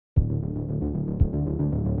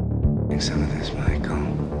drink some of this, Michael.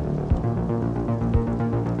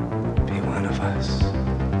 Be one of us.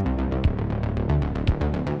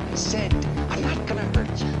 I said, I'm not gonna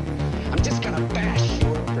hurt you. I'm just gonna bash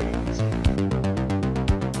your brains.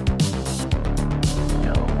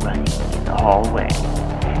 No running in the hallway.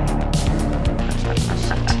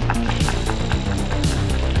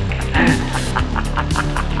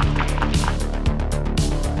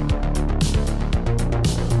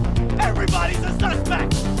 Everybody's a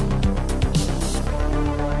suspect!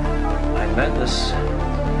 I met this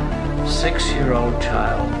 6-year-old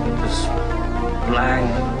child with this blank,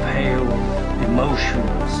 pale,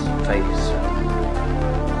 emotionless face.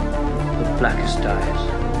 The blackest eyes.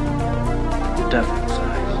 The devil's eyes.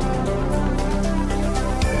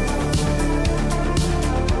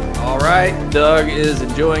 All right, Doug is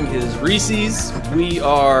enjoying his Reese's. We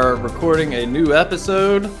are recording a new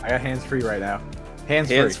episode. I got hands free right now.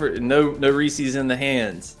 Hands free. No Reese's in the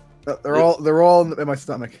hands. They're all in my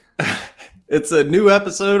stomach. It's a new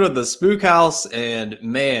episode of the Spook House, and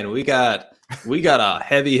man, we got a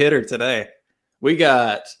heavy hitter today. We're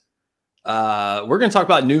gonna talk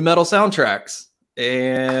about new metal soundtracks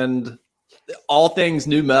and all things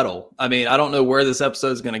new metal. I mean, I don't know where this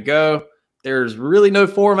episode is gonna go. There's really no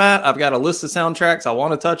format. I've got a list of soundtracks I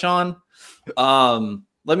want to touch on.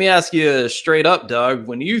 Let me ask you straight up, Doug.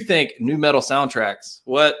 When you think new metal soundtracks,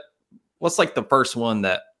 what's like the first one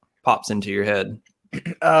that pops into your head?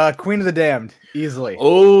 Queen of the Damned, easily.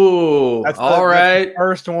 Oh, that's the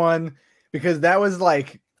first one, because that was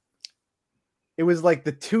like, it was like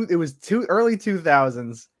early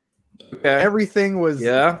 2000s. Okay. Everything was,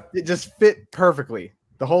 it just fit perfectly.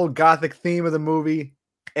 The whole gothic theme of the movie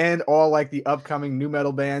and all like the upcoming new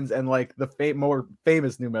metal bands and like the more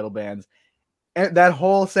famous new metal bands. And that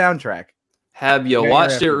whole soundtrack. Have you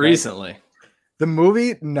watched it recently? The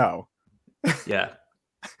movie? No. Yeah.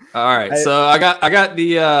 All right. So I got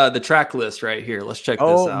the track list right here. Let's check this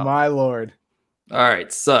out. Oh my Lord. All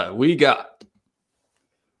right. So we got.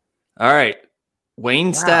 All right.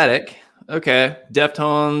 Wayne Static. Okay.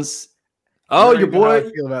 Deftones. Oh, your boy. How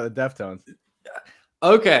I feel about the Deftones.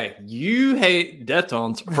 Okay. You hate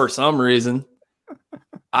Deftones for some reason.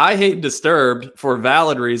 I hate Disturbed for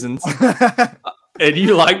valid reasons. And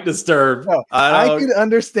you like Disturbed. No, I can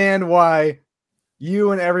understand why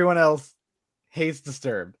you and everyone else hates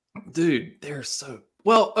Disturbed. Dude, they're so...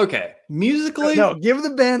 Well, okay. Musically... No, give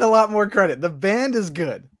the band a lot more credit. The band is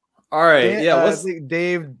good. All right. What's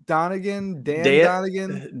Dave Donegan?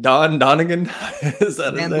 Donegan? Don Donegan? Is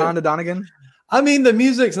that his name? Donegan? I mean, the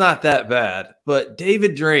music's not that bad, but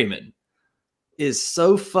David Draymond is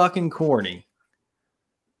so fucking corny.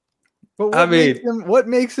 But what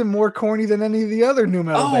makes him more corny than any of the other new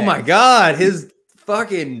metal bands? Oh my God. His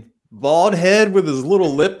fucking bald head with his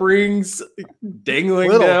little lip rings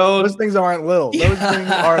dangling down. Those things aren't little. Those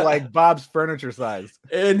things are like Bob's furniture size.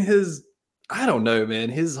 And his, I don't know, man,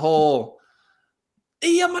 his whole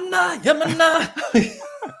Yamana.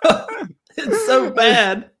 It's so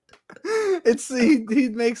bad. He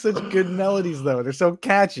makes such good melodies though. They're so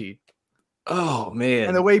catchy. Oh man.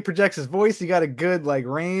 And the way he projects his voice, he got a good like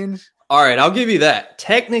range. All right, I'll give you that.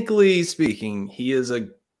 Technically speaking, he is a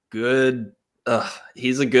good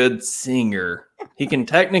he's a good singer. He could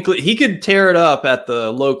tear it up at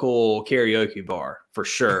the local karaoke bar for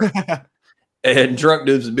sure. And drunk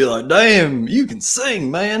dudes would be like, "Damn, you can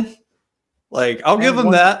sing, man." Like, I'll give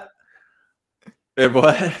him that. And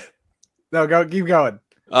what? No, keep going.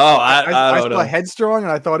 Oh, I don't know. I saw Headstrong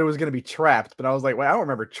and I thought it was going to be Trapped, but I was like, well, I don't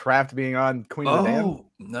remember Trapped being on Queen of the Damned.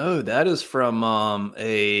 No, that is from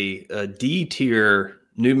a D tier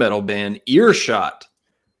new metal band, Earshot.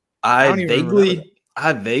 I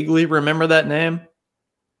vaguely remember that name.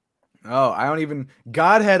 Oh, I don't even.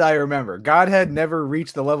 Godhead, I remember. Godhead never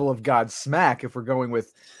reached the level of Godsmack if we're going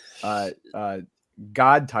with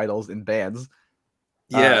God titles in bands.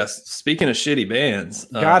 Yes. Speaking of shitty bands,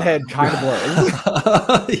 Godhead kind of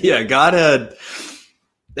blows. Yeah, Godhead.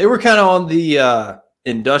 They were kind of on the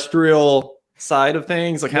industrial side of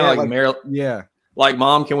things, like kind of like Marilyn. Yeah, like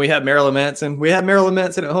Mom, can we have Marilyn Manson? We have Marilyn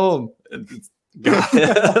Manson at home.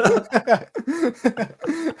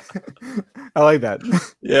 I like that.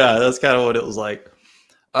 Yeah, that's kind of what it was like.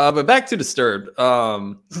 But back to Disturbed.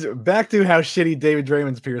 Back to how shitty David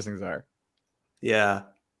Draymond's piercings are. Yeah.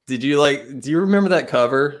 Do you remember that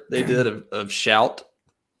cover they did of Shout?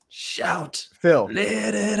 Shout. Phil.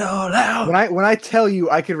 Let it all out. When I tell you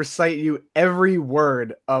I could recite you every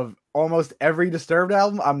word of almost every Disturbed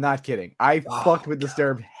album, I'm not kidding. I fucked with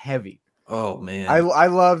Disturbed heavy. Oh man. I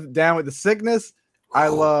loved Down with the Sickness. I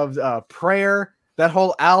loved Prayer. That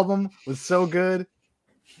whole album was so good.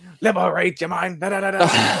 Liberate your mind. Da, da, da, da.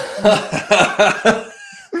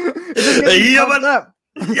 Yabba Up.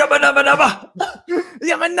 yabba dabba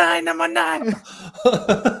dabba. Number nine.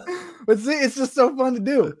 But see, it's just so fun to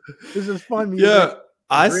do. It's just fun music. Yeah,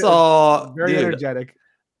 I saw very dude, energetic.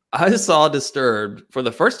 I saw Disturbed for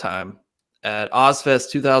the first time at Ozfest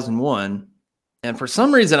 2001, and for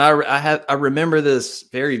some reason I remember this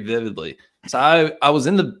very vividly. So I was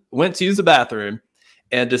went to use the bathroom,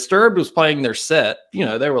 and Disturbed was playing their set. You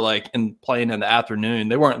know, they were like playing in the afternoon.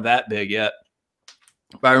 They weren't that big yet,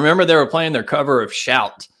 but I remember they were playing their cover of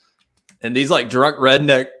Shout, and these like drunk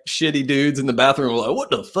redneck shitty dudes in the bathroom were like, "What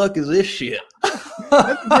the fuck is this shit?"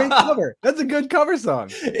 That's a great cover. That's a good cover song.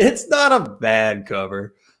 It's not a bad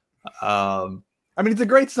cover. I mean, it's a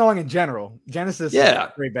great song in general. Genesis, Yeah. is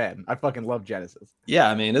a great band. I fucking love Genesis. Yeah,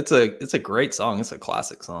 I mean it's a great song. It's a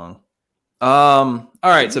classic song. All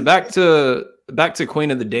right, so back to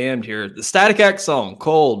Queen of the Damned here. The Static X song,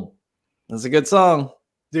 Cold. That's a good song.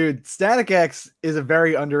 Dude, Static X is a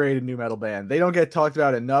very underrated new metal band. They don't get talked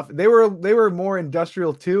about enough. They were more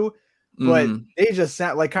industrial too, but they just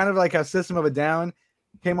sound like kind of like how System of a Down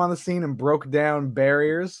came on the scene and broke down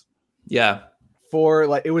barriers. Yeah. For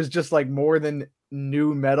like it was just like more than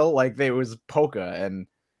new metal, like it was polka and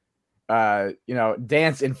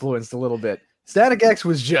dance influenced a little bit. Static X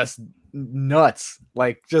was just nuts,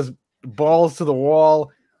 like just balls to the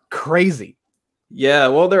wall, crazy. Yeah,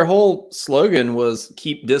 well, their whole slogan was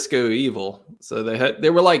 "Keep Disco Evil," so they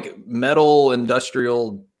were like metal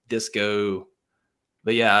industrial disco.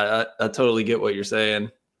 But yeah, I totally get what you're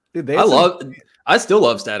saying. Dude, I still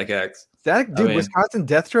love Static X. Wisconsin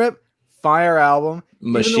Death Trip, fire album.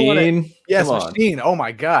 Machine, yes, Machine. Oh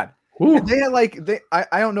my god. They had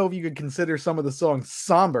I don't know if you could consider some of the songs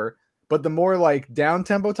somber, but the more like down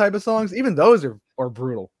tempo type of songs, even those are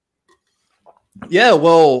brutal. Yeah,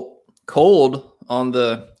 well, Cold on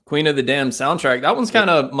the Queen of the Damned soundtrack, that one's kind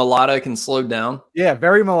of melodic and slowed down. Yeah,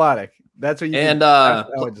 very melodic. That's what you I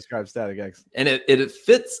would describe Static X. And it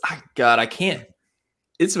fits. God, I can't.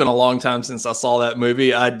 It's been a long time since I saw that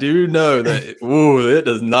movie. I do know that it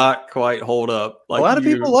does not quite hold up. Like a lot of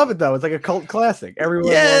people love it though. It's like a cult classic.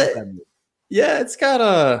 Everyone loves that movie. Yeah, it's kind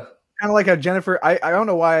of like how Jennifer. I don't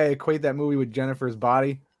know why I equate that movie with Jennifer's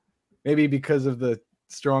Body. Maybe because of the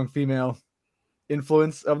strong female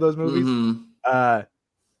influence of those movies. Mm-hmm.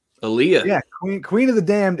 Aaliyah. Yeah, Queen of the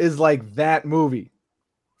Damned is like that movie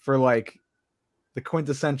for like the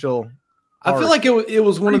quintessential. I feel like it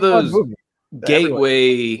was one of those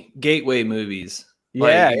gateway movies.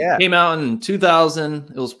 It came out in 2000.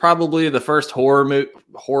 It was probably the first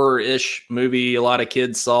horror-ish movie a lot of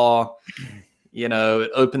kids saw. You know,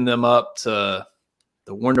 it opened them up to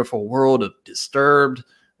the wonderful world of Disturbed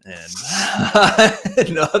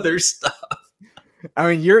and other stuff. I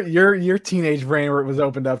mean, your teenage brain was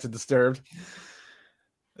opened up to Disturbed.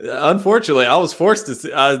 Unfortunately, I was forced to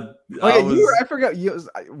see. I forgot.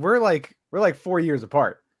 We're like 4 years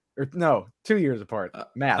apart, or no, 2 years apart.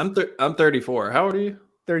 Math. I'm 34. How old are you?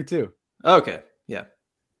 32. Okay, yeah.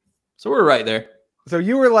 So we're right there. So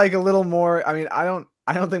you were like a little more. I mean, I don't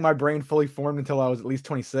think my brain fully formed until I was at least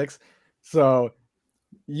 26. So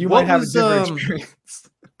you might have a different experience.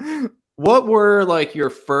 What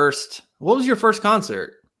was your first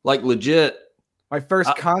concert? Like legit. My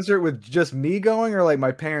first concert with just me going, or like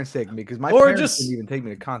my parents taking me? Because my parents didn't even take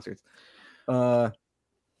me to concerts.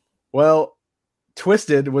 Well,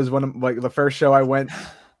 Twisted was one of the first show I went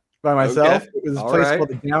by myself. Okay. It was a place called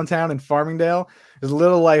the Downtown in Farmingdale. There's a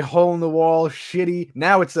little like hole in the wall, shitty.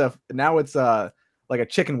 Now it's like a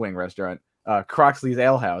chicken wing restaurant, Croxley's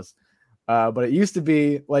Ale House. But it used to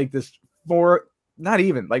be like this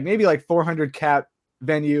maybe like 400 cap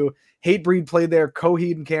venue. Hatebreed played there.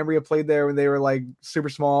 Coheed and Cambria played there when they were like super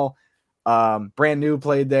small. Brand New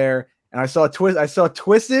played there, and I saw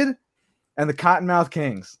Twisted and the Cottonmouth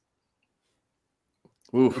Kings.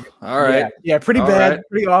 Oof. All right. Yeah, pretty bad,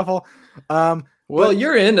 pretty awful. Well,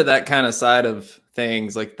 you're into that kind of side of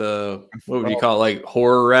things, like what would you call it, like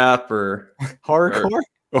horror rap or horrorcore,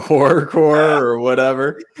 or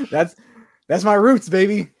whatever. That's my roots,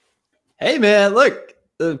 baby. Hey, man, look,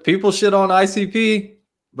 people shit on ICP,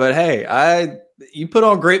 but hey, you put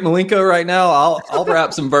on Great Malenko right now, I'll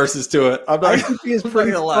rap some verses to it. ICP is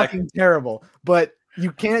pretty fucking terrible, but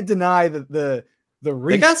you can't deny the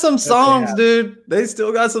reach. They got some songs, dude. They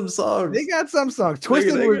still got some songs. They got some songs.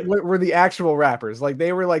 Twisted were the actual rappers. Like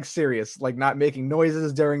they were like serious, like not making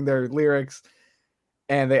noises during their lyrics.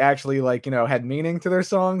 And they actually had meaning to their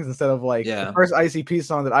songs instead of the first ICP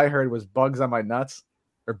song that I heard was Bugs on My Nuts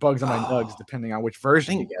or Bugs on My Nugs, depending on which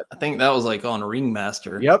version you get. I think that was like on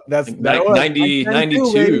Ringmaster. Yep. That's 92.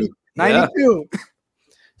 92.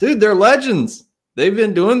 Dude, they're legends. They've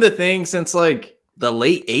been doing the thing since like the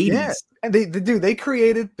late 80s. Yeah. And they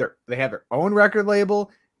created they have their own record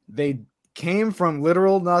label. They came from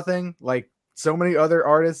literal nothing, like so many other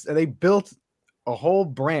artists, and they built a whole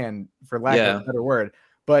brand, for lack of a better word.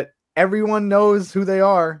 But everyone knows who they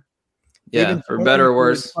are. They've Yeah, been for better or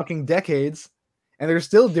worse. fucking decades, and they're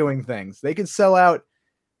still doing things. They could sell out.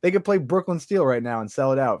 They could play Brooklyn Steel right now and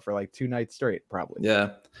sell it out for like 2 nights straight, probably.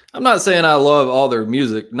 Yeah. I'm not saying I love all their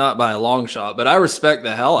music, not by a long shot, but I respect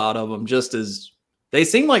the hell out of them just as they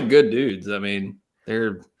seem like good dudes. I mean,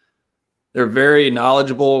 they're very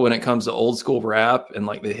knowledgeable when it comes to old school rap and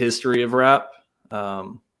like the history of rap.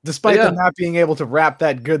 Despite them not being able to rap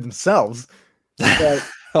that good themselves. But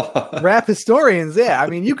rap historians, I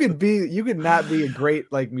mean, you could not be a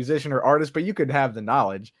great like musician or artist, but you could have the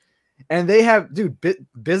knowledge. And they have, dude,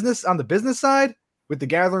 business on the business side with the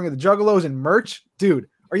Gathering of the Juggalos and merch. Dude,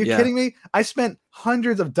 are you kidding me? I spent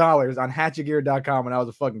hundreds of dollars on hatchetgear.com when I was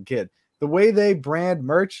a fucking kid. The way they brand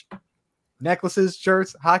merch, necklaces,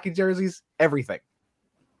 shirts, hockey jerseys, everything.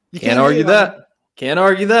 You can't argue that. Can't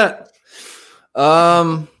argue that.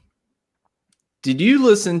 Did you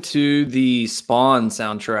listen to the Spawn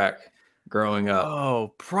soundtrack growing up?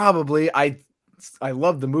 Oh, probably. I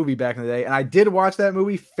loved the movie back in the day, and I did watch that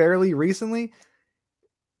movie fairly recently.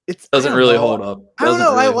 It doesn't really hold up. I don't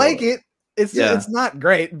know. I like it. It's not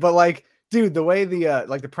great, but like, dude, the way the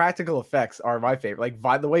like the practical effects are my favorite. Like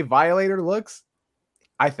the way Violator looks,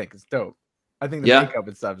 I think it's dope. I think the makeup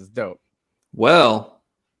and stuff is dope. Well,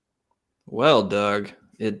 Doug,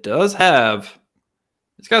 it does have.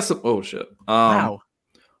 It's got some. Oh shit. Wow.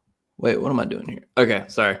 Wait, what am I doing here? Okay,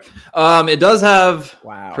 sorry. It does have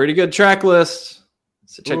pretty good track list.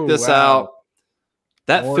 So check this out.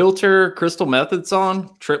 That Filter Crystal Method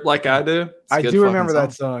song, Trip Like I Do. I do remember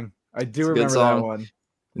that song. I do remember that one.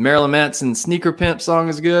 The Marilyn Manson Sneaker Pimp song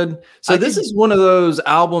is good. So this is one of those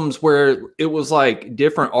albums where it was like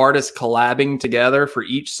different artists collabing together for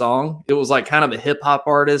each song. It was like kind of a hip hop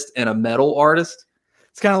artist and a metal artist.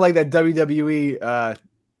 It's kind of like that WWE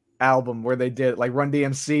album where they did like Run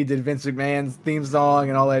DMC did Vince McMahon's theme song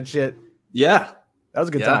and all that shit. Yeah, that was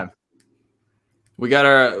a good time. We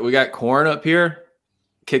got Korn up here.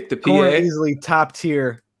 Kick the PA. Korn easily top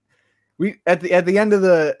tier. We at the end of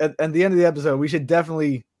the episode, we should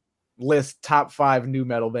definitely list top 5 new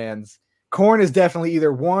metal bands. Korn is definitely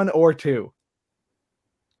either 1 or 2.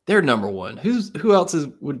 They're number 1. Who else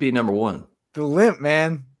would be number 1? The Limp,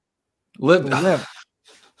 man. Limp.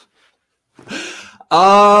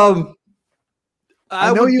 I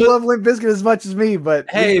know you love Limp Bizkit as much as me, but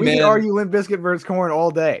hey, we can argue Limp Bizkit versus Korn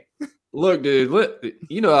all day. Look, dude,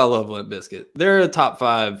 you know I love Limp Bizkit. They're a top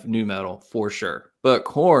 5 new metal for sure. But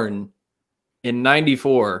Korn in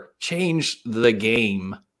 '94 changed the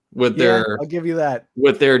game with their. I'll give you that.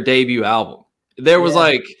 With their debut album, there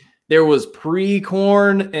was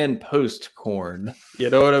pre-Korn and post-Korn. You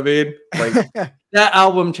know what I mean? Like that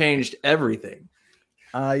album changed everything.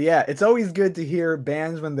 It's always good to hear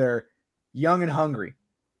bands when they're young and hungry,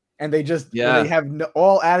 and they just they have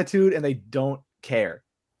all attitude and they don't care.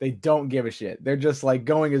 They don't give a shit. They're just like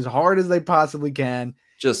going as hard as they possibly can,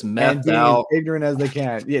 just methed out, as ignorant as they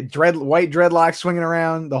can. Yeah, white dreadlocks swinging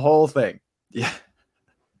around, the whole thing. Yeah,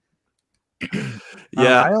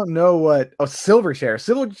 I don't know what. Oh, Silverchair.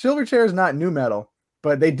 Silverchair is not new metal,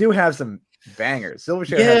 but they do have some bangers.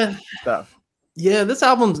 Silverchair has some stuff. Yeah, this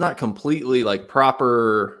album's not completely like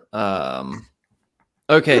proper.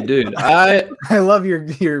 Okay, dude, I love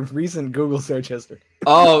your recent Google search history.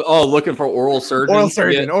 Oh, looking for oral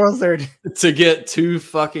surgeon. Oral surgeon to get 2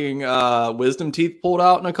 fucking wisdom teeth pulled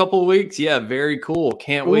out in a couple of weeks. Yeah, very cool.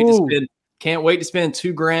 Can't wait to spend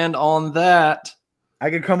 $2,000 on that. I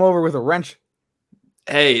could come over with a wrench.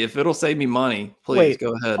 Hey, if it'll save me money, please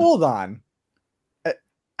go ahead. Hold on.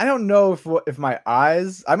 I don't know if my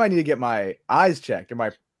eyes. I might need to get my eyes checked or my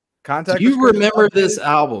contact. Do you remember this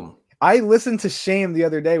album? I listened to Shame the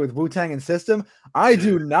other day with Wu-Tang and System. I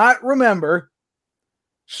do not remember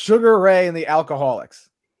Sugar Ray and the Alcoholics.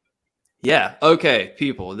 Yeah. Okay,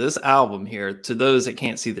 people. This album here, to those that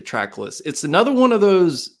can't see the track list, it's another one of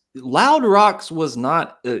those. Loud Rocks was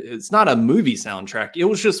not. It's not a movie soundtrack. It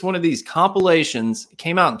was just one of these compilations. It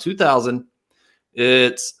came out in 2000.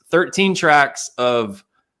 It's 13 tracks of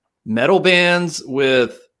metal bands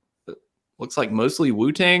with looks like mostly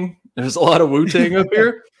Wu-Tang. There's a lot of Wu-Tang up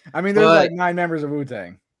here. I mean, there's like 9 members of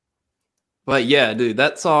Wu-Tang. But yeah, dude,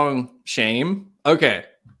 that song, Shame. Okay.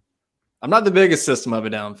 I'm not the biggest System of a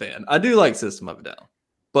Down fan. I do like System of a Down.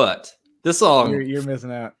 But this song. You're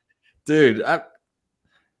missing out. Dude,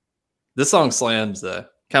 this song slams though.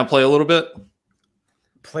 Can I play a little bit?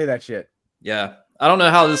 Play that shit. Yeah. I don't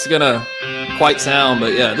know how this is gonna quite sound,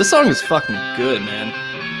 but yeah, this song is fucking good, man.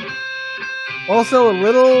 Also, a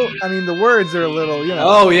little. I mean, the words are a little. You know.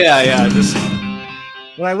 Oh yeah. Just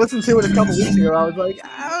When I listened to it a couple weeks ago, I was like,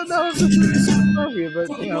 I don't know if this is appropriate,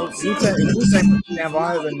 but you know, Wu-Tang puts the stamp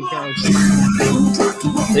on it, then you can't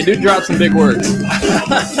really. they do drop some big words.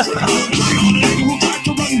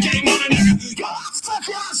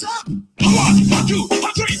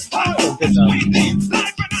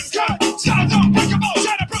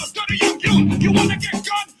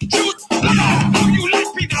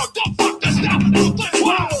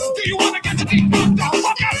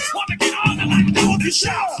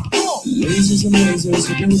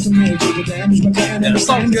 Yeah, the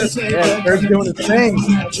song's good. Yeah, they're doing the thing.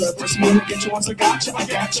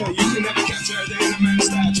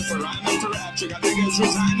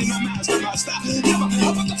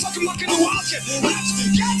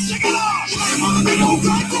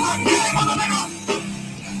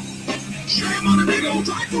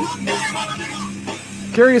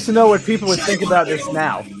 Curious to know what people would think about this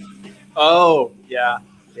now. Oh yeah.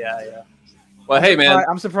 Well, hey man,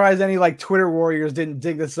 I'm surprised any like Twitter warriors didn't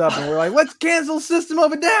dig this up and were like, "Let's cancel System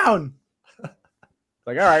of a Down."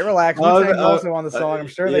 Like, all right, relax. Wu-Tang's also on the song. I'm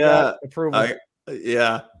sure they got approval.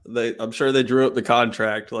 I'm sure they drew up the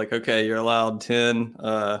contract. Like, okay, you're allowed 10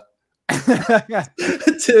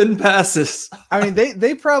 passes. I mean,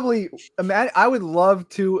 they probably imagine. I would love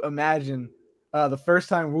to imagine the first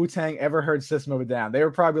time Wu-Tang ever heard System of a Down. They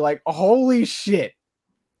were probably like, "Holy shit.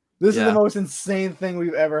 This is the most insane thing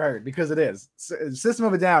we've ever heard," because it is. System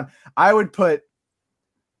of a Down, I would put,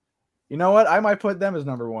 you know what? I might put them as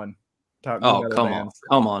number one. Come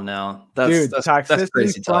on now. Dude,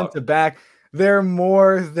 Toxicity front to back. They're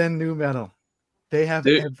more than nu metal. They have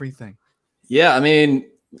everything. Yeah, I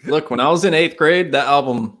mean, look, when I was in 8th grade, that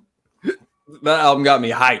album got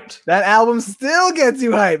me hyped. That album still gets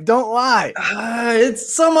you hyped. Don't lie.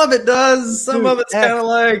 It's some of it does. Some of it's kind of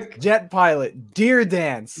like Jet Pilot, Deer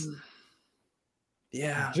Dance.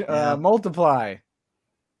 Yeah. Multiply.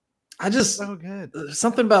 So good.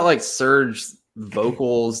 Something about like Surge's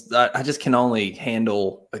vocals that I just can only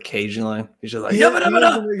handle occasionally. He's just like yabba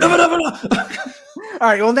dabba dabba. All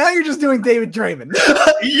right, well now you're just doing David Draymond.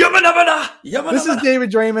 Yabba dabba dabba. This is David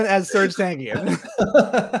Draymond as Serge Tankian.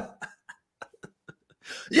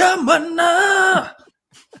 Yamana.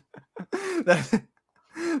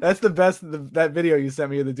 That's the best. That video you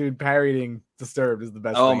sent me of the dude parodying Disturbed is the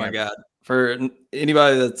best. Oh my god! For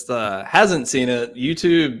anybody that's hasn't seen it,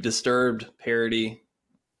 YouTube Disturbed parody,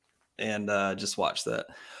 and just watch that.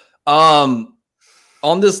 On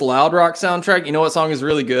this Loud Rock soundtrack, you know what song is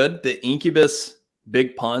really good? The Incubus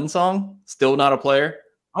Big Pun song. Still Not a Player.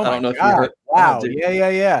 Oh, I don't know if you heard. Wow. Oh,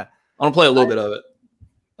 yeah. I'm gonna play a little bit of it.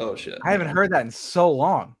 Oh shit! I haven't heard that in so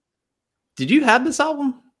long. Did you have this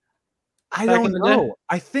album? I don't know.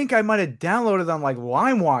 I think I might have downloaded it on like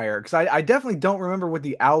LimeWire because I definitely don't remember what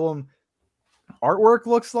the album artwork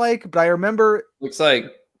looks like, but I remember looks like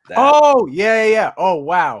that. Oh yeah. Oh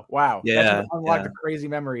wow. Yeah. Unlocked a crazy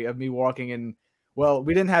memory of me walking in. Well,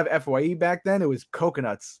 we didn't have FYE back then. It was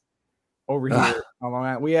Coconuts over here on Long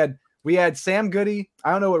Island. We had Sam Goody.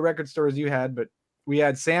 I don't know what record stores you had, but we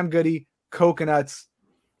had Sam Goody, Coconuts.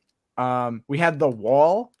 We had The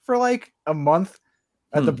Wall for like a month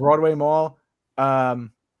at the Broadway Mall. The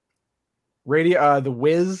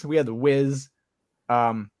Wiz. We had The Wiz.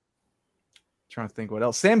 Trying to think what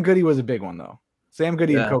else. Sam Goody was a big one though. Sam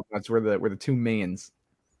Goody and Coconuts were the two mains.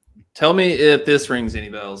 Tell me if this rings any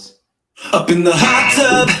bells. Up in the hot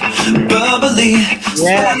tub, bubbly,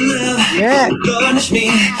 yeah. Punish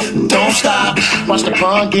me, don't stop. Watch the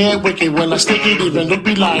pun get wicked when I stick it. Even look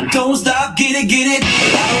be like, don't stop, get it.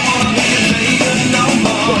 I don't wanna be a player no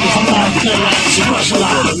more. I'm not playing like she crush a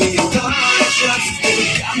lot.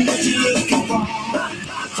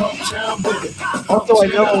 Also, I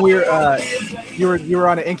know you were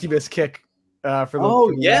on an Incubus kick for the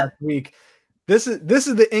last week. This is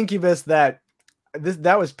the Incubus that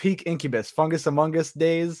was peak Incubus, Fungus Among Us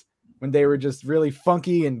days when they were just really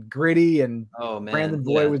funky and gritty, and Brandon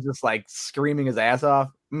Boy was just like screaming his ass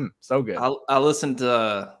off. So good. I listened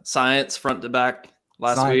to Science front to back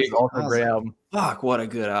last week. Also a great album. Fuck, what a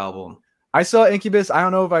good album. I saw Incubus. I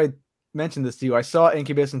don't know if I mentioned this to you. I saw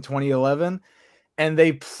Incubus in 2011, and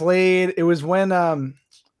they played. It was when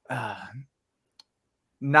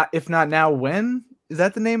not if not now when is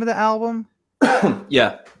that the name of the album?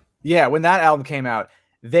 Yeah, when that album came out,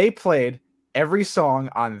 they played every song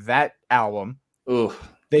on that album. Ooh,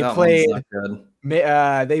 they played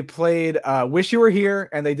 "Wish You Were Here,"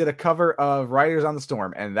 and they did a cover of "Riders on the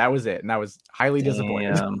Storm," and that was it. And I was highly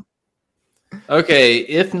disappointed. Okay,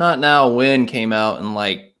 If Not Now, When came out in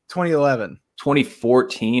like 2011.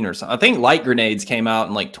 2014 or something. I think Light Grenades came out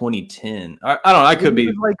in like 2010. I don't know. I could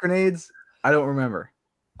be Light Grenades. I don't remember.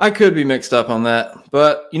 I could be mixed up on that.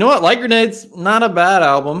 But you know what? Light Grenades, not a bad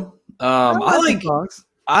album. I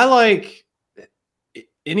like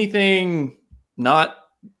anything not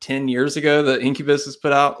 10 years ago that Incubus has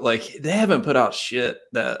put out. Like, they haven't put out shit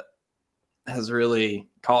that has really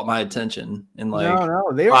caught my attention in like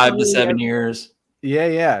they 5 to 7 years.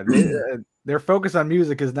 Yeah. Their focus on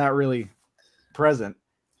music is not really present.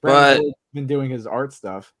 But been doing his art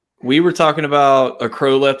stuff. We were talking about A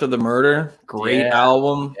Crow Left of the Murder. Great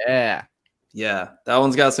album. Yeah. That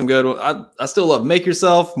one's got some good. I still love Make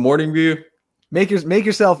Yourself, Morning View. Make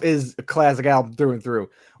Yourself is a classic album through and through.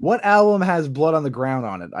 What album has Blood on the Ground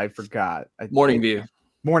on it? I forgot. Morning View.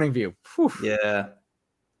 Whew. Yeah.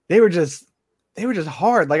 They were just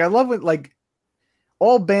hard. Like, I love when, like,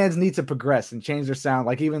 all bands need to progress and change their sound.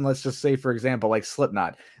 Like, even let's just say, for example, like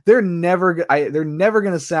Slipknot, they're never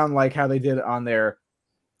going to sound like how they did on their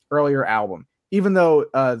earlier album. Even though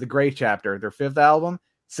The Gray Chapter, their 5th album,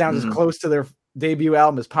 sounds as close to their debut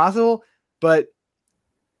album as possible, but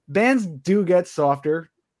bands do get softer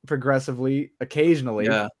progressively occasionally.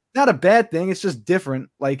 Yeah. Not a bad thing. It's just different.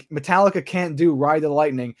 Like, Metallica can't do Ride the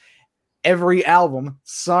Lightning every album.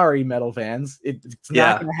 Sorry, metal fans. It's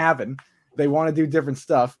not going to happen. They want to do different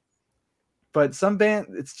stuff. But some band,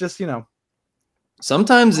 it's just,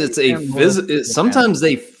 sometimes sometimes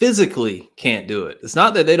they physically can't do it. It's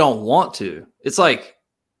not that they don't want to. It's like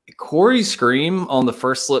Corey's scream on the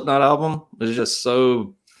first Slipknot album was just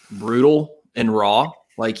so brutal and raw.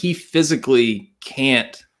 Like, he physically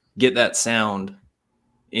can't get that sound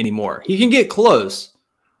anymore. He can get close.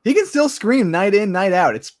 He can still scream night in, night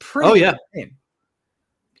out. It's pretty insane.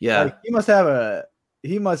 Yeah. Like,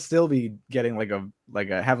 he must still be getting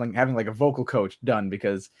having like a vocal coach done,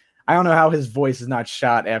 because I don't know how his voice is not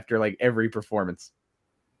shot after like every performance.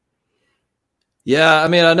 Yeah, I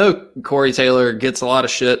mean, I know Corey Taylor gets a lot of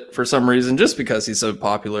shit for some reason just because he's so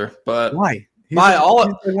popular. But why? He's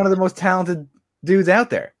one of the most talented dudes out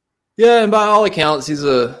there. Yeah, and by all accounts, he's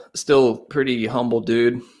a still pretty humble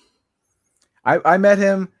dude. I met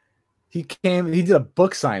him. He did a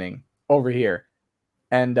book signing over here,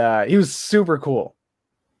 and he was super cool.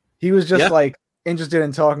 He was just like interested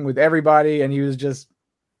in talking with everybody, and he was just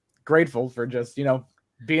grateful for just,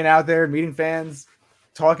 being out there, meeting fans,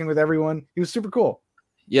 talking with everyone. He was super cool.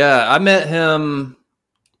 Yeah, I've met him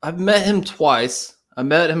twice. I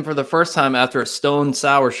met him for the first time after a Stone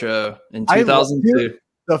Sour show in 2002.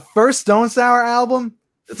 The first Stone Sour album,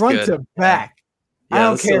 front to back. Yeah, I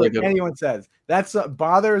don't care what anyone says. That's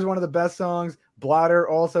Bother is one of the best songs. Blotter,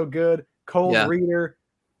 also good. Cold Reader.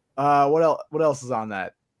 What else is on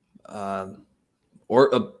that?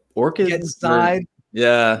 Orchids. Get Inside.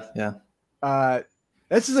 Yeah.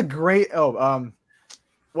 This is a great.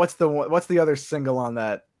 What's the other single on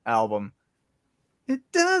that album? It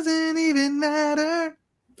doesn't even matter.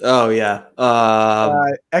 Oh yeah.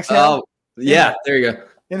 Exhale. Yeah, there you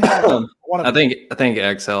go. I think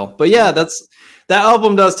Exhale. But yeah, that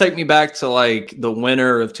album does take me back to like the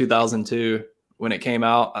winter of 2002 when it came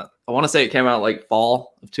out. I want to say it came out like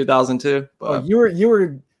fall of 2002. But you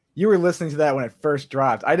were listening to that when it first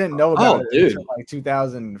dropped. I didn't know about it until like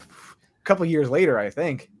 2000, a couple years later, I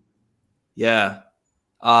think. Yeah.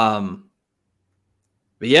 But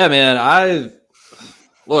yeah, man, I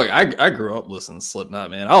grew up listening to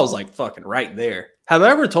Slipknot, man. I was like fucking right there. Have I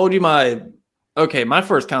ever told you my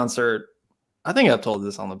first concert? I think I've told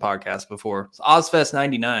this on the podcast before. It's Ozfest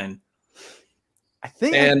 99. I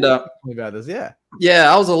think and I told about this, yeah.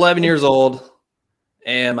 Yeah, I was 11 years old,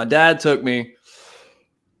 and my dad took me.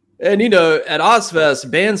 And at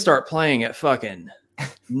Ozfest, bands start playing at fucking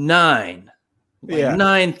 9.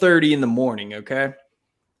 9:30 in the morning, okay?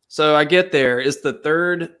 So I get there. It's the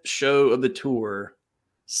third show of the tour.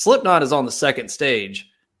 Slipknot is on the second stage.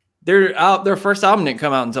 Their first album didn't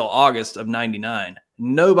come out until August of 99.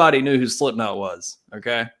 Nobody knew who Slipknot was,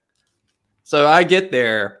 okay? So I get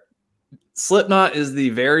there. Slipknot is the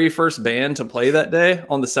very first band to play that day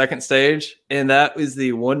on the second stage, and that was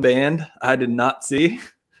the one band I did not see.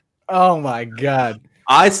 Oh my God.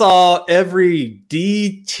 I saw every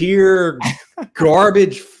D tier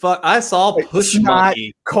garbage. I saw Push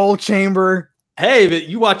Monkey, Coal Chamber. Hey, but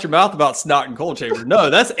you watch your mouth about Snot and Coal Chamber. No,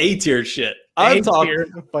 that's A tier shit. I'm talking,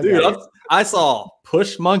 dude. I saw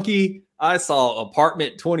Push Monkey. I saw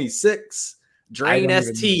Apartment 26, Drain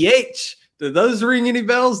STH. Do those ring any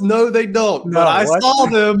bells? No, they don't. No, but I saw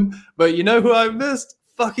them. But you know who I missed?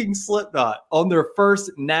 Fucking Slipknot on their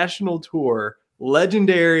first national tour.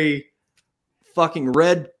 Legendary fucking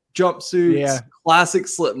red jumpsuits, Yeah. classic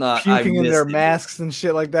Slipknot. Puking in their it. masks and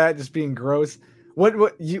shit like that, just being gross. What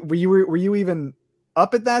were you even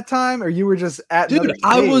up at that time, or you were just at Dude, another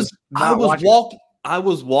I stage was not watching it? I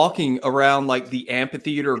was walking around like the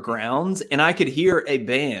amphitheater grounds, and I could hear a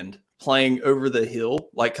band playing over the hill,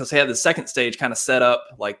 like because they had the second stage kind of set up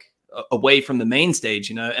like away from the main stage,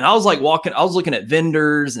 you know. And I was like walking, I was looking at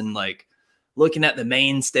vendors and like looking at the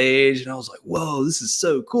main stage, and I was like, "Whoa, this is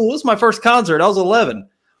so cool!" It was my first concert. I was 11,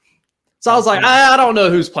 so I was like, "I don't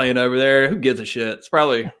know who's playing over there. Who gives a shit? It's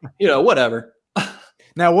probably whatever."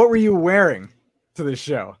 Now, what were you wearing to this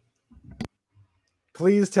show?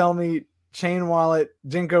 Please tell me. Chain wallet,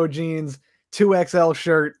 JNCO jeans, 2XL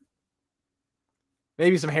shirt,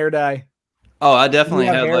 maybe some hair dye. Oh, I definitely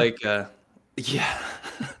had hair? like, yeah,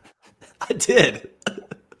 I did.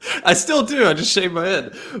 I still do. I just shaved my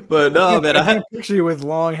head, but no, man, I had a picture you with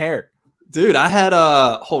long hair, dude. I had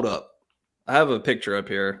hold up, I have a picture up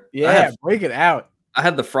here. Yeah, break it out. I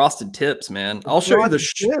had the frosted tips, man. I'll show you the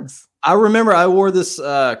tips. I remember I wore this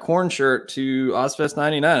corn shirt to Ozfest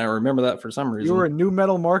 '99. I remember that for some reason. You were a new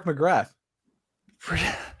metal Mark McGrath.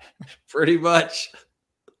 Pretty much.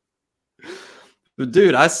 But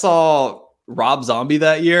dude, I saw Rob Zombie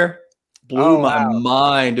that year. Blew my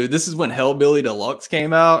mind, dude. This is when Hellbilly Deluxe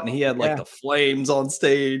came out, and he had like the flames on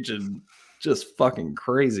stage and just fucking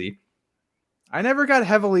crazy. I never got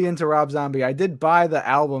heavily into Rob Zombie. I did buy the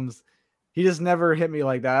albums. He just never hit me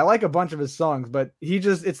like that. I like a bunch of his songs, but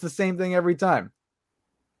it's the same thing every time.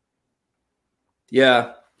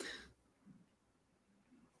 Yeah.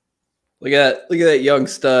 Look at that young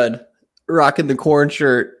stud rocking the corn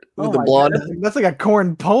shirt with the blonde. God, that's like a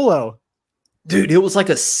corn polo. Dude, it was like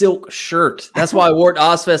a silk shirt. That's why I wore it to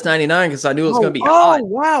Ozfest '99 because I knew it was going to be hot. Oh,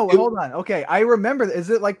 wow. Hold on. Okay. I remember.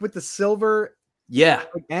 Is it like with the silver? Yeah.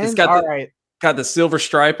 It's got got the silver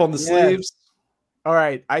stripe on the sleeves. All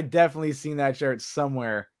right. I definitely seen that shirt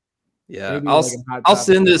somewhere. Yeah. I'll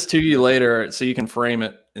send this to you later so you can frame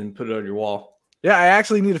it and put it on your wall. Yeah, I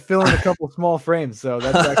actually need to fill in a couple of small frames, so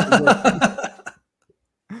that's actually good.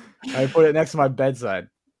 I put it next to my bedside.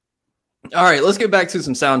 All right, let's get back to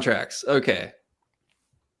some soundtracks. Okay.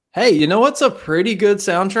 Hey, you know what's a pretty good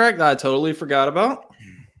soundtrack that I totally forgot about?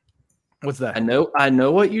 What's that? I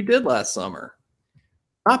know what you did last summer.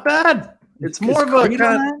 Not bad. It's more of a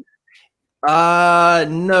kind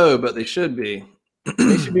no, but they should be.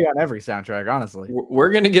 They should be on every soundtrack, honestly.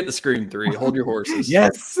 We're gonna get the Scream 3. Hold your horses.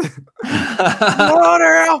 Yes. What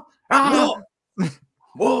if?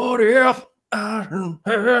 What if?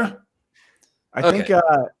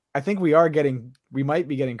 I think we might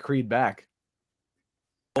be getting Creed back.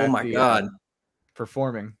 Oh my god.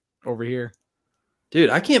 Performing over here.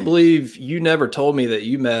 Dude, I can't believe you never told me that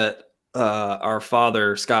you met our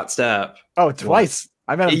father, Scott Stapp. Oh, twice.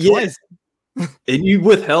 I met him twice. And you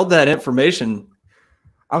withheld that information.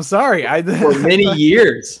 I'm sorry. For many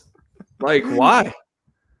years. Like, why?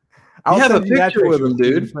 I'll have a picture with him,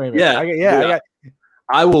 dude. Yeah.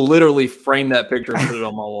 I will literally frame that picture and put it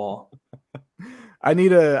on my wall.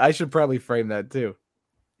 I should probably frame that too.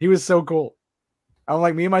 He was so cool. I'm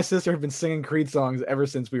like, me and my sister have been singing Creed songs ever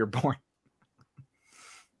since we were born.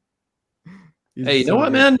 Hey, you know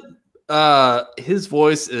what, man? His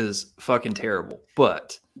voice is fucking terrible,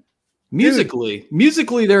 but musically,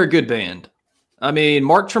 they're a good band. I mean,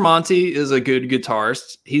 Mark Tremonti is a good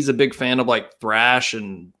guitarist. He's a big fan of like thrash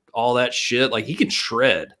and all that shit. Like he can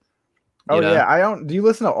shred. Yeah. Do you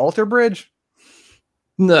listen to Alter Bridge?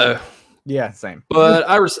 No. Yeah, same. But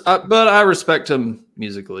I respect him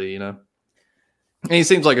musically, you know. And he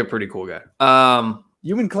seems like a pretty cool guy.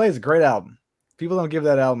 Human Clay is a great album. People don't give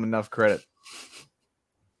that album enough credit.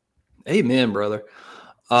 Amen, brother.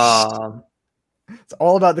 It's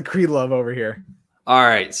all about the Creed love over here. All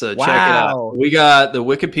right, so check it out. We got the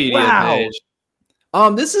Wikipedia page.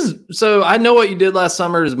 This is so I know what you did last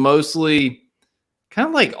summer is mostly kind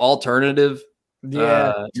of like alternative.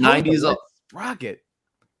 Yeah, 90s rocket.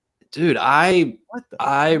 Dude, I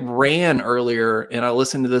ran earlier and I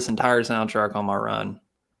listened to this entire soundtrack on my run.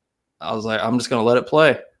 I was like, I'm just gonna let it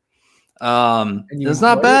play. It's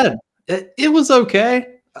not bad. It was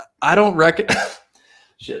okay. I don't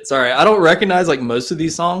I don't recognize like most of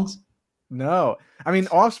these songs. No. I mean,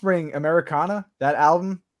 Offspring, Americana, that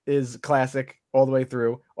album is classic all the way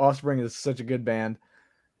through. Offspring is such a good band.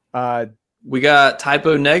 We got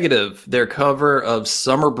Typo Negative, their cover of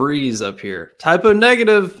Summer Breeze up here. Typo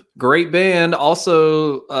Negative, great band.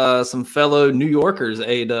 Also, some fellow New Yorkers,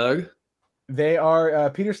 Doug? They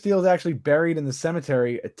are, Peter Steele is actually buried in the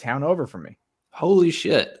cemetery a town over from me. Holy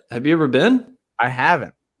shit. Have you ever been? I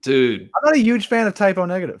haven't. Dude. I'm not a huge fan of Typo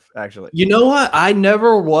Negative, actually. You know what? I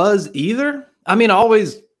never was either. I mean,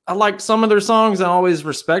 I I liked some of their songs. I always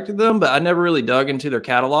respected them, but I never really dug into their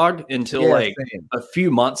catalog until like same. a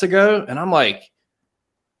few months ago. And I'm like,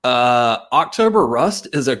 October Rust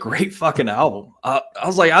is a great fucking album. I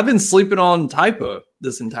was like, I've been sleeping on Typo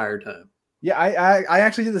this entire time. Yeah, I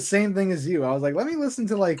actually did the same thing as you. I was like, let me listen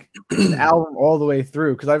to like an album all the way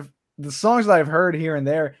through because the songs that I've heard here and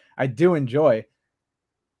there, I do enjoy.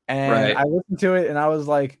 And Right. I listened to it and I was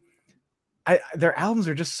like, their albums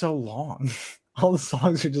are just so long. All the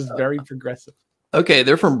songs are just very progressive. Okay,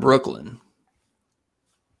 they're from Brooklyn.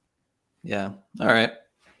 Yeah. All right.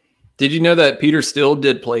 Did you know that Peter Steele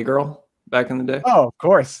did Playgirl back in the day? Oh, of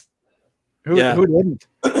course. Who didn't?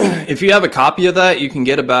 If you have a copy of that, you can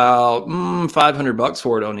get about $500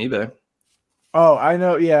 for it on eBay. Oh, I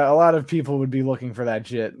know. Yeah, a lot of people would be looking for that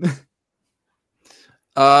shit.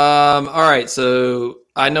 All right. So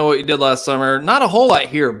I know what you did last summer. Not a whole lot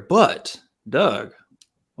here, but Doug,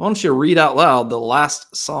 why don't you read out loud the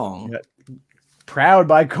last song? Yeah. Proud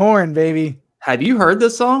by Korn, baby. Have you heard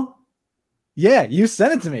this song? Yeah, you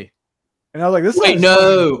sent it to me. And I was like, this Wait,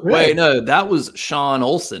 song no. That was Sean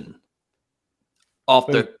Olsen off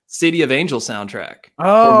the City of Angels soundtrack.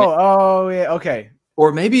 Oh, yeah. Okay.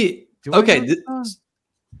 Or maybe, okay.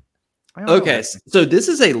 Okay, so this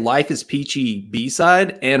is a Life is Peachy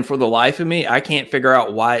B-side, and for the life of me, I can't figure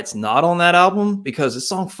out why it's not on that album because the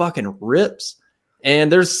song fucking rips,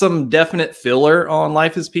 and there's some definite filler on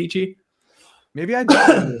Life is Peachy. Maybe I don't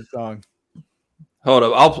know this song. Hold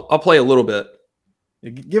up, I'll play a little bit.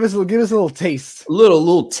 Give us a little taste. A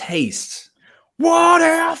little taste. What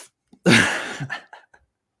if?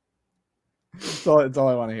 That's all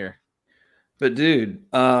I want to hear. But dude,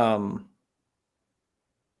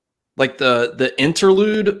 like the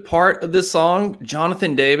interlude part of this song,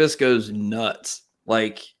 Jonathan Davis goes nuts.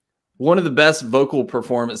 Like one of the best vocal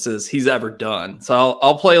performances he's ever done. So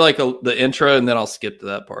I'll play like the intro and then I'll skip to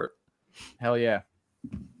that part. Hell yeah.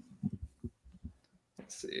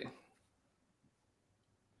 Let's see.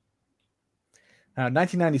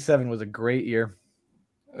 1997 was a great year.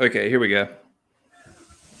 Okay, here we go.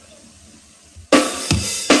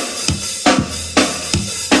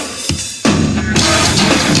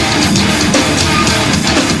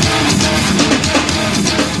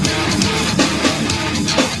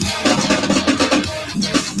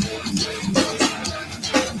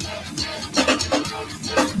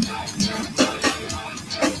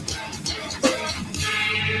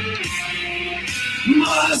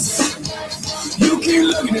 You keep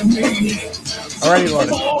looking at me. Already love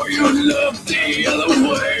it. Oh, you look the other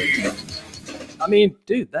way. I mean,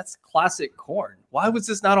 dude, that's classic Korn. Why was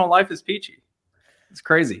this not on Life is Peachy? It's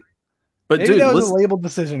crazy. But Maybe dude, that was listen, a label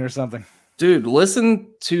decision or something. dude, listen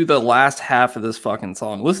to the last half of this fucking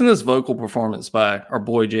song. Listen to this vocal performance by our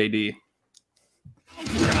boy JD.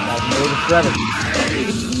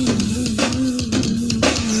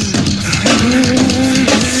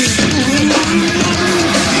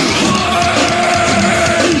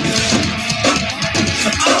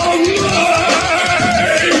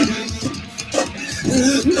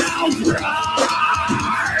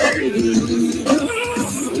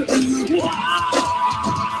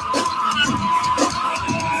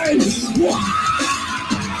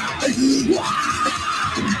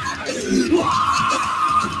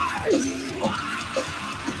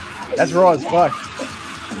 That's raw as fuck.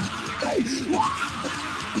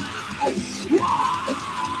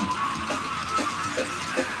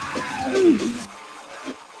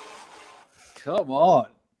 Come on,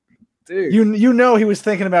 dude. You know he was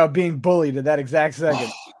thinking about being bullied at that exact second.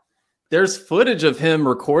 There's footage of him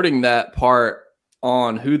recording that part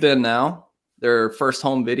on Who Then Now, their first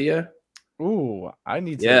home video. Ooh, I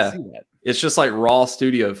need to see that. It's just like raw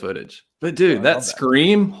studio footage. But dude, that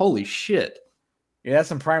scream, holy shit. Yeah, that's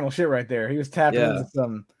some primal shit right there. He was tapping into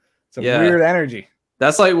some Yeah. weird energy.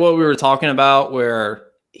 That's like what we were talking about where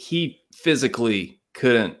he physically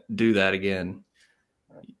couldn't do that again.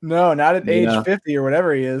 No, not at age 50 or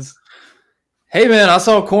whatever he is. Hey man, I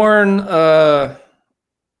saw Korn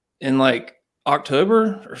in like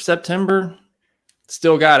October or September.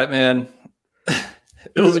 Still got it, man.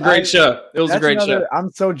 It was a great show. It was a great show.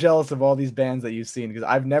 I'm so jealous of all these bands that you've seen because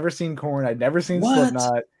I've never seen Korn. I've never seen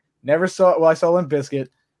Slipknot. Never saw. Well, I saw Limp Bizkit.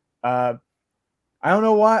 I don't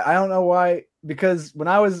know why. Because when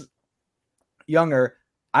I was younger,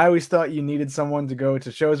 I always thought you needed someone to go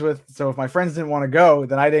to shows with. So if my friends didn't want to go,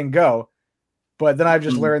 then I didn't go. But then I've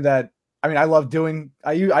just learned that. I mean, I love doing.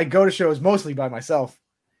 I go to shows mostly by myself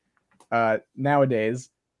nowadays,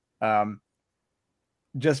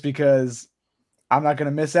 just because I'm not going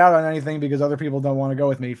to miss out on anything because other people don't want to go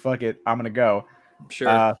with me. Fuck it, I'm going to go.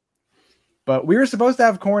 Sure. But we were supposed to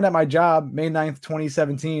have Korn at my job May 9th,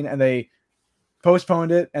 2017, and they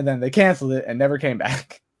postponed it, and then they canceled it and never came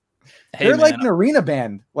back. Hey, They're like man, an arena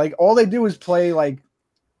band. Like all they do is play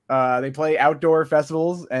they play outdoor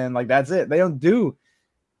festivals and like that's it. They don't do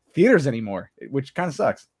theaters anymore, which kind of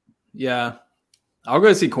sucks. yeah, I'll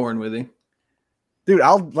go see Korn with you. Dude,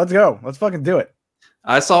 let's go. Let's fucking do it.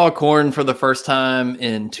 I saw Korn for the first time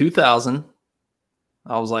in 2000.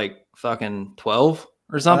 I was like fucking 12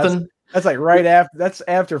 or something. That's like right after. That's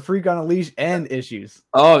after Freak on a Leash and Issues.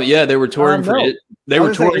 Oh yeah, they were touring for no. it. They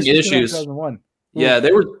were touring Issues. 2001. Yeah,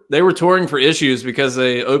 they were touring for Issues because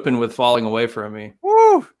they opened with Falling Away From Me.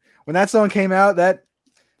 Woo! When that song came out, that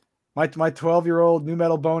my 12-year-old new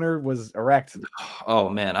metal boner was erect. Oh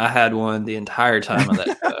man, I had one the entire time of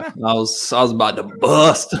that show. I was about to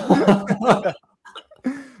bust.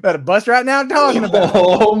 Got a bust right now talking about.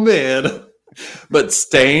 Oh man. But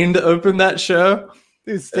Stained opened that show.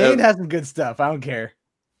 Dude, Stained has some good stuff. I don't care.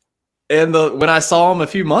 And when I saw him a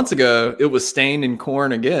few months ago, it was Stained and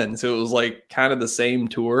Korn again. So it was like kind of the same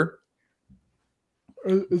tour.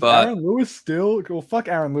 Is Aaron Lewis still? Well, fuck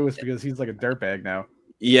Aaron Lewis because he's like a dirtbag now.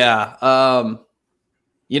 Yeah. I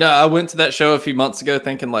went to that show a few months ago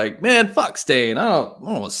thinking like, man, fuck Stained. I don't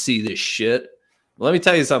want to see this shit. Well, let me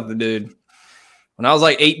tell you something, dude. When I was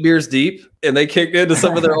like 8 beers deep and they kicked into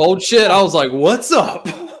some of their old shit, I was like, what's up?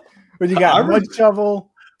 But you got Mud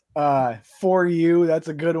Shovel, For You. That's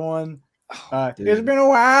a good one. It's been a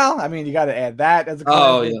while. I mean, you got to add that as a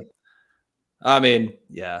classic. Yeah. I mean,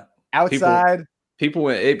 yeah. Outside. People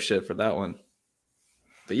went ape shit for that one.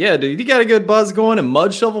 But yeah, dude, you got a good buzz going and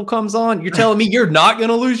Mud Shovel comes on. You're telling me you're not going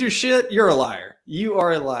to lose your shit? You're a liar. You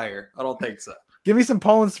are a liar. I don't think so. Give me some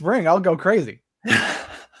Poland Spring. I'll go crazy.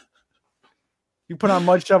 You put on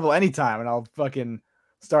Mud Shovel anytime and I'll fucking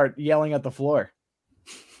start yelling at the floor.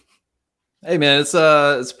 Hey man, it's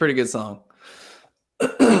a pretty good song.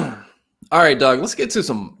 All right, Doug, let's get to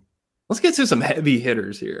some heavy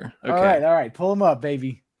hitters here. Okay. All right. Pull them up,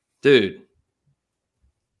 baby. Dude.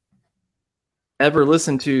 Ever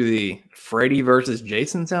listen to the Freddy versus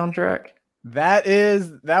Jason soundtrack? That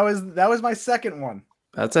was my second one.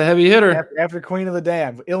 That's a heavy hitter. After Queen of the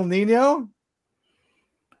Damned. Il Nino?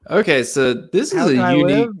 Okay, so this is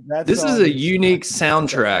a unique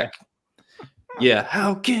soundtrack. Yeah,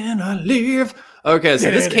 how can I live? Okay, so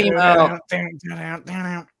this came out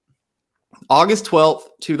August 12th,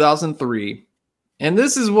 2003. And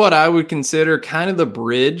this is what I would consider kind of the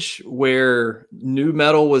bridge where nu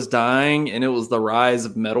metal was dying and it was the rise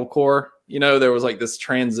of metalcore. You know, there was like this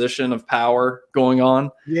transition of power going on.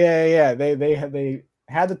 Yeah. They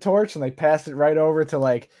had the torch and they passed it right over to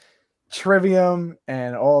like Trivium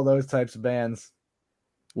and all those types of bands,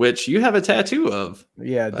 which you have a tattoo of.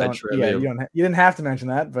 Yeah, you didn't have to mention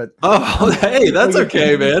that, but hey, that's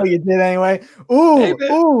okay, man. You did anyway.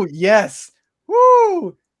 Ooh, yes.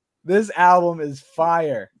 Woo! This album is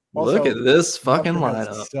fire. Also, look at this fucking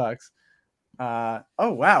lineup. Sucks. Oh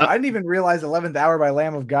wow, I didn't even realize 11th Hour by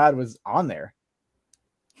Lamb of God was on there.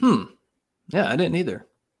 Yeah, I didn't either.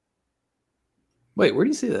 Wait, where do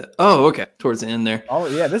you see that? Oh, okay. Towards the end there. Oh,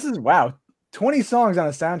 yeah. This is, wow. 20 songs on a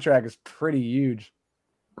soundtrack is pretty huge.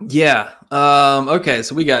 Yeah. Okay,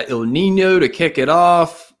 so we got Il Nino to kick it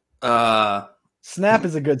off. Snap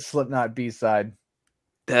is a good Slipknot B-side.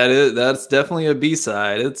 That's definitely a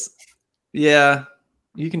B-side. Yeah,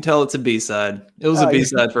 you can tell it's a B-side. It was a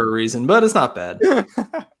B-side for a reason, but it's not bad.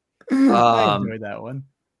 I enjoyed that one.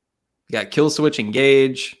 Got Kill Switch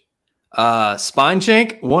Engage. Spine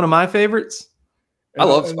Shank, one of my favorites. I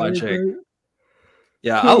love Spine Shake.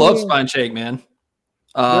 Yeah, I love Spine Shake, man.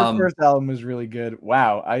 Their first album was really good.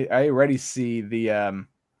 Wow, I already see the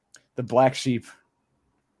Black Sheep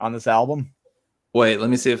on this album. Wait, let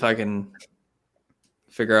me see if I can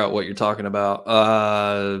figure out what you're talking about.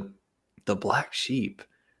 The Black Sheep.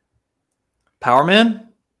 Power Man?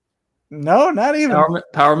 No, not even.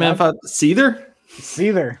 Power Man 5. Seether?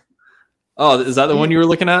 Oh, is that the one you were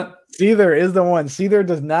looking at? Seether is the one. Seether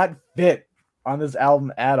does not fit on this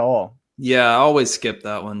album at all. Yeah, I always skip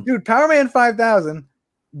that one. Dude, Power Man 5000,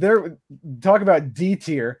 they're talk about D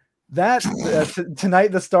tier. That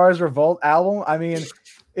Tonight the Stars Revolt album, I mean,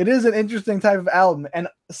 it is an interesting type of album. And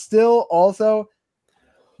still also,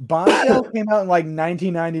 Bombshell came out in like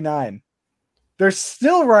 1999. They're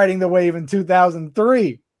still riding the wave in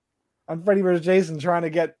 2003 on Freddy vs. Jason, trying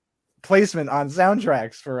to get placement on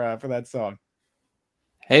soundtracks for that song.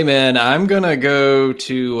 Hey man, I'm gonna go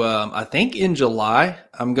to I think in July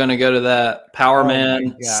I'm gonna go to that Power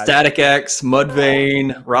Man, Static X,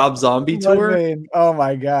 Mudvayne, Rob Zombie tour. Oh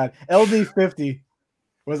my god, LD50.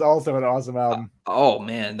 was also an awesome album. Oh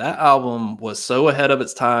man, that album was so ahead of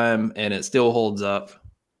its time, and it still holds up.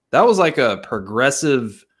 That was like a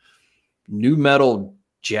progressive new metal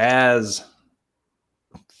jazz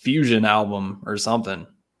fusion album or something.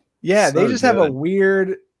 Yeah, So they just have a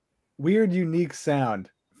good. weird, unique sound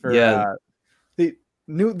for Yeah.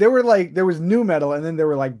 there was new metal, and then there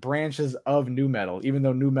were like branches of new metal, even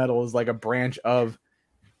though new metal is like a branch of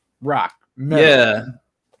rock metal. Yeah.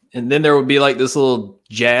 And then there would be like this little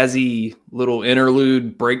jazzy little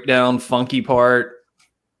interlude breakdown funky part.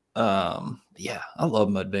 Yeah, I love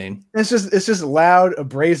Mudvayne. It's just loud,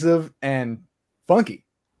 abrasive, and funky,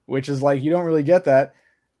 which is like you don't really get that.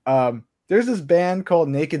 There's this band called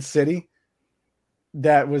Naked City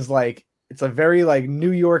that was like, it's a very like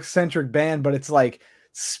New York centric band, but it's like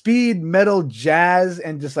speed metal jazz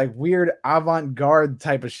and just like weird avant-garde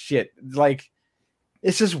type of shit. Like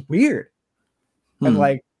it's just weird. And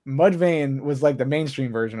like Mudvayne was like the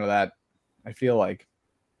mainstream version of that, I feel like.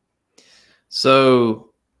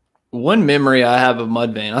 So one memory I have of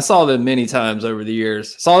Mudvayne, I saw them many times over the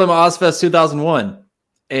years. Saw them at Ozfest 2001,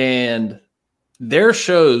 and their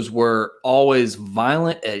shows were always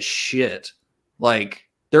violent as shit. Like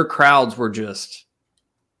their crowds were just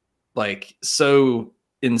like so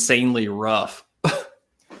insanely rough.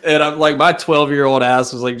 And I'm like, my 12-year-old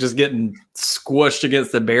ass was like just getting squished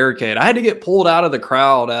against the barricade. I had to get pulled out of the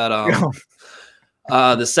crowd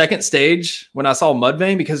at the second stage when I saw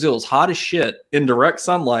Mudvayne because it was hot as shit in direct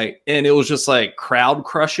sunlight, and it was just like crowd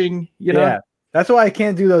crushing, you know? Yeah, that's why I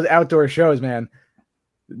can't do those outdoor shows, man.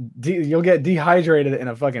 You'll get dehydrated in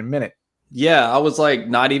a fucking minute. Yeah, I was like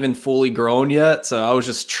not even fully grown yet, so I was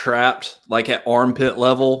just trapped like at armpit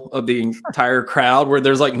level of the entire crowd where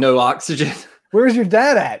there's like no oxygen. Where's your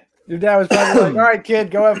dad at? Your dad was probably like, all right, kid,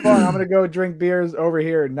 go have fun. I'm going to go drink beers over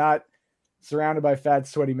here, not surrounded by fat,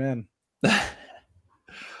 sweaty men. So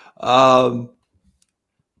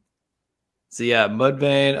yeah,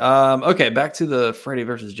 Mudvayne. Okay, back to the Freddy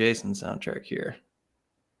versus Jason soundtrack here.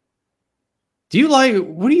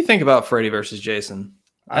 What do you think about Freddy versus Jason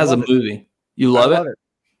as a movie? You love it?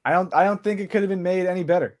 I don't think it could have been made any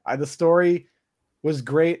better. The story was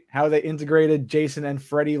great. How they integrated Jason and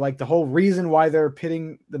Freddy, like the whole reason why they're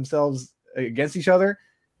pitting themselves against each other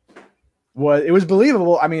was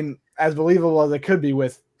believable. I mean, as believable as it could be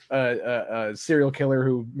with a serial killer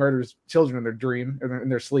who murders children in their dream or in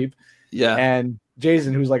their sleep. Yeah. And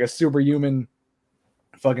Jason, who's like a superhuman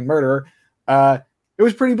fucking murderer. It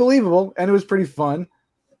was pretty believable and it was pretty fun.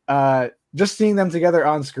 Just seeing them together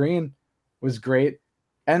on screen was great.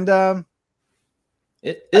 And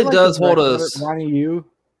it does hold Ronnie Yu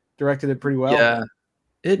directed it pretty well. Yeah,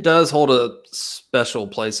 it does hold a special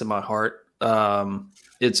place in my heart.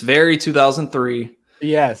 It's very 2003.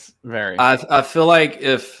 Yes, very. I feel like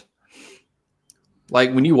if,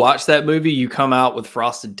 like, when you watch that movie, you come out with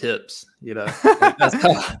frosted tips. You know, like, that's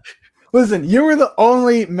Listen, you were the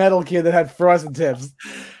only metal kid that had frosted tips.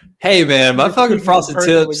 Hey, man, my fucking frosted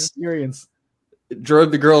tips experience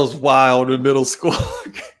drove the girls wild in middle school.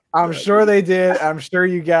 I'm sure they did. I'm sure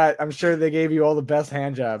they gave you all the best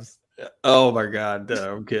hand jobs. Oh my God.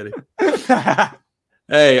 No, I'm kidding.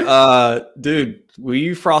 Hey, dude, will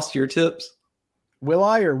you frost your tips? Will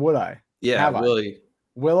I or would I? Yeah,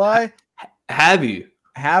 Will I? Have you?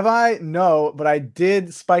 Have I? No, but I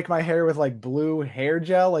did spike my hair with like blue hair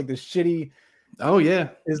gel, like the shitty. Oh yeah.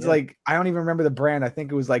 Like, I don't even remember the brand. I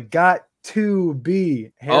think it was like Got to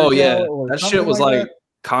Be hair gel. Oh yeah. That shit was like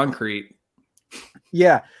concrete.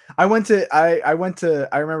 Yeah. I remember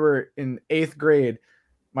in 8th grade,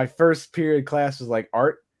 my first period class was like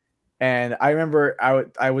art. And I remember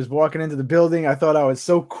I was walking into the building. I thought I was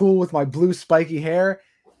so cool with my blue spiky hair.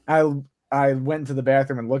 I went into the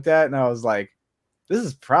bathroom and looked at it and I was like, this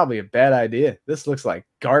is probably a bad idea. This looks like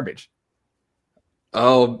garbage.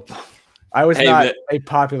 Oh, I was not a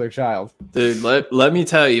popular child. Dude, let me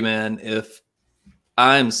tell you, man,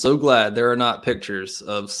 I'm so glad there are not pictures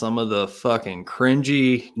of some of the fucking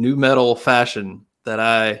cringy new metal fashion that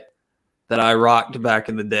I rocked back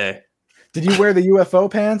in the day. Did you wear the UFO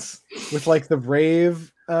pants with like the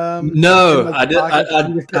rave? No, like I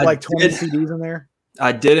did. You put like 20 CDs in there.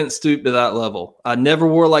 I didn't stoop to that level. I never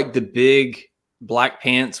wore like the big black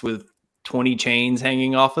pants with 20 chains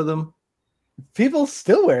hanging off of them. People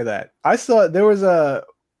still wear that. I saw there was a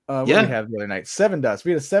what did we have the other night? Seven Dust.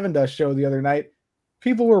 We had a Seven Dust show the other night.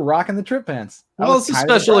 People were rocking the trip pants. Well, it's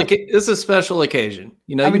a special occasion.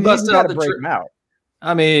 You know, I mean, you bust out the break them out.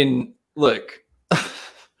 I mean, look,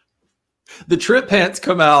 the trip pants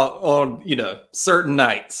come out on, certain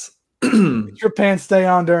nights. Trip pants stay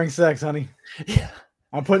on during sex, honey. Yeah.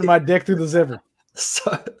 I'm putting my dick through the zipper.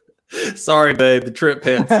 Sorry, babe. The trip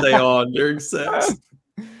pants stay on during sex.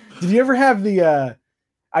 Did you ever have the?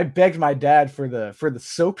 I begged my dad for the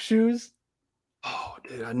soap shoes. Oh,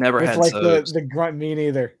 dude, I never With had like soaps. the grunt. Me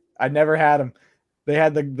neither. I never had them. They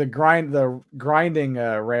had the grinding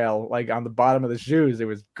rail like on the bottom of the shoes. It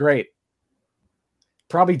was great.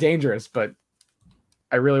 Probably dangerous, but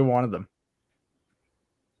I really wanted them.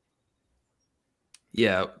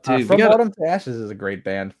 Yeah, dude. From Autumn to Ashes is a great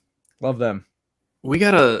band. Love them. We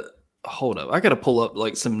gotta hold up. I gotta pull up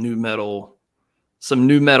like some new metal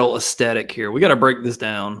aesthetic here. We gotta break this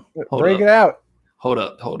down. Break it out. Hold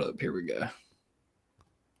up. Here we go.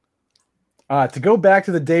 To go back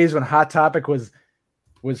to the days when Hot Topic was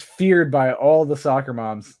feared by all the soccer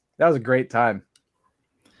moms. That was a great time.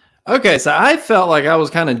 Okay, so I felt like I was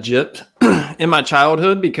kind of gypped in my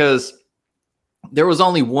childhood because there was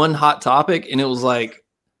only one Hot Topic and it was like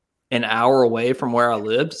an hour away from where I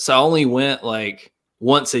lived. So I only went like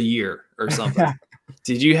once a year or something.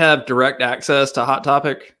 Did you have direct access to Hot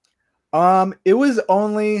Topic?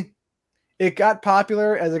 It got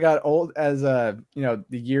popular as it got old, as the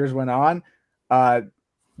years went on.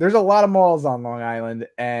 There's a lot of malls on Long Island,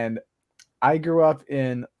 and I grew up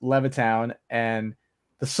in Levittown, and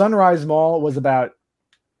the Sunrise Mall was about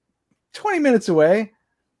 20 minutes away.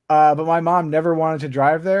 But my mom never wanted to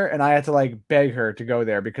drive there, and I had to like beg her to go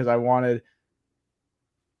there because I wanted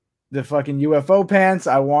the fucking UFO pants.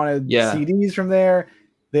 I wanted CDs from there.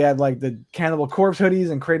 They had like the Cannibal Corpse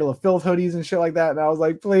hoodies and Cradle of Filth hoodies and shit like that. And I was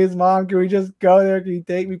like, please, Mom, can we just go there? Can you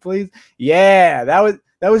take me, please? Yeah, that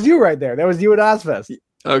was you right there. That was you at Ozfest.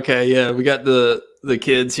 Okay, yeah. We got the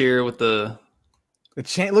kids here with the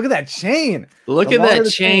chain. Look at that chain. Look at that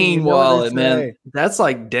chain wallet, man. That's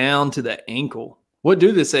like down to the ankle. What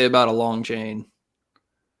do they say about a long chain?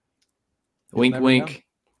 Wink, wink.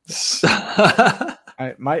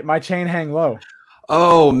 My chain hang low.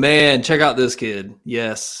 Oh man, check out this kid.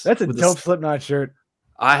 Yes. That's a dope Slipknot shirt.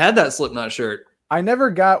 I had that Slipknot shirt. I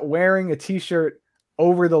never got wearing a t-shirt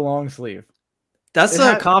over the long sleeve. That's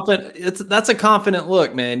a confident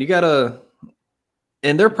look, man. You gotta,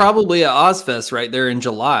 and they're probably at Ozfest right there in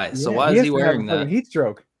July. So why is he wearing that? Heat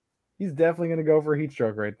stroke. He's definitely gonna go for a heat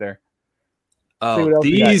stroke right there. Oh,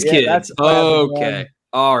 these kids. Okay.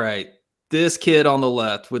 All right. This kid on the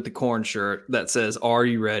left with the corn shirt that says, "Are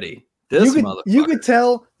you ready?" You could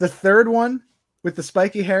tell the third one with the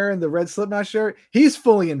spiky hair and the red Slipknot shirt. He's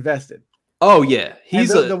fully invested. Oh yeah,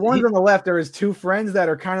 the ones on the left. There is two friends that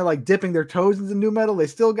are kind of like dipping their toes into nu metal. They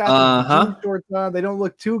still got the jean shorts on. They don't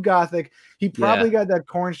look too gothic. He probably got that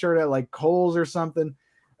corn shirt at like Kohl's or something,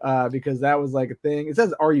 because that was like a thing. It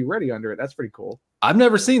says "Are you ready?" under it. That's pretty cool. I've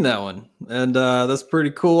never seen that one, and that's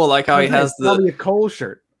pretty cool. I like how he has probably a Kohl's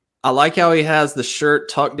shirt. I like how he has the shirt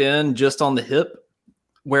tucked in just on the hip,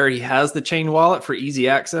 where he has the chain wallet for easy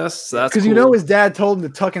access. So that's because his dad told him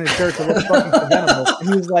to tuck in his shirt to look fucking presentable. And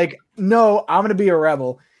he was like, "No, I'm gonna be a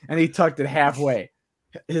rebel," and he tucked it halfway.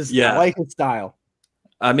 I like his style.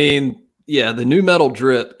 I mean, yeah, the nu metal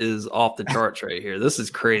drip is off the charts right here. This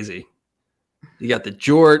is crazy. You got the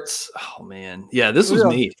jorts. Oh man, yeah, this was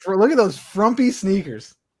neat. Look at those frumpy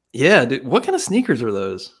sneakers. Yeah, dude, what kind of sneakers are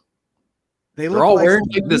those? They're all like wearing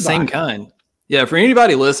like the same kind. Yeah, for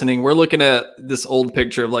anybody listening, we're looking at this old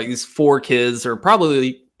picture of like these four kids, or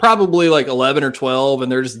probably like 11 or 12,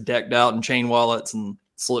 and they're just decked out in chain wallets and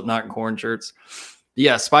Slipknot and corn shirts.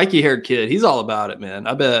 Yeah, spiky haired kid. He's all about it, man.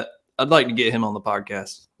 I bet I'd like to get him on the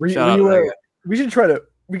podcast. We should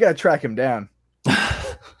we got to track him down.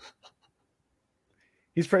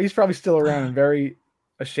 He's probably still around and very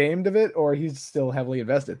ashamed of it, or he's still heavily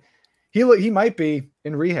invested. He might be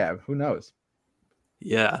in rehab. Who knows?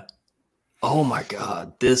 Yeah. Oh my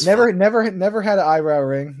God! This never had an eyebrow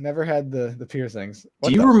ring. Never had the piercings.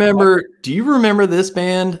 Do you remember this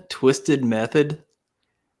band, Twisted Method?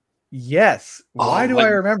 Yes. Why do I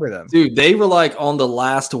remember them? Dude, they were like on the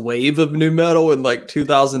last wave of nu metal in like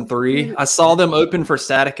 2003. I saw them open for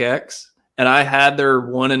Static X, and I had their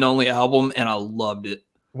one and only album, and I loved it.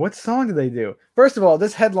 What song did they do? First of all,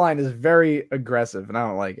 this headline is very aggressive, and I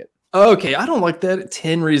don't like it. Okay, I don't like that.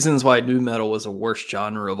 10 Reasons Why Nu Metal was the worst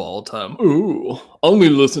genre of all time. Ooh, only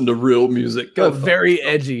listen to real music. Go very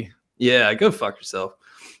edgy. Yeah, go fuck yourself.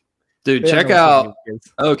 Dude, check out.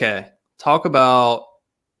 Okay, talk about.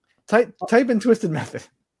 Type in Twisted Method.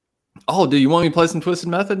 Oh, do you want me to play some Twisted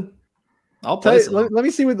Method? I'll play some. Let me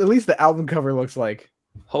see what at least the album cover looks like.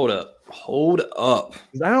 Hold up.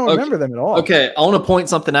 I don't remember them at all. Okay, I want to point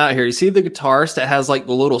something out here. You see the guitarist that has like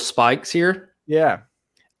the little spikes here? Yeah.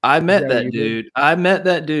 I met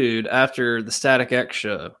that dude after the Static X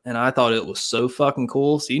show, and I thought it was so fucking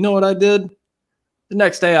cool. So you know what I did? The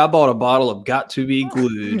next day, I bought a bottle of Got to Be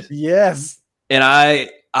Glued, Yes. and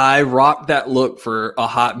I rocked that look for a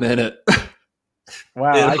hot minute.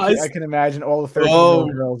 Wow. And I can imagine all the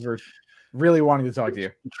 13-year-old girls were really wanting to talk to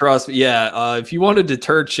you. Trust me. Yeah. If you want to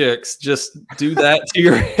deter chicks, just do that to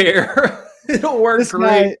your hair. It'll work This great.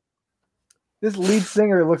 guy, this lead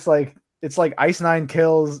singer looks like it's like Ice Nine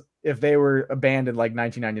Kills if they were a band in like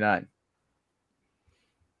 1999.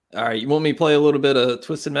 All right. You want me to play a little bit of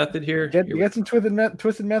Twisted Method here? You got some Twisted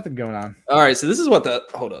Method going on. All right. So this is what the,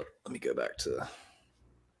 hold up. Let me go back to.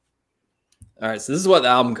 All right. So this is what the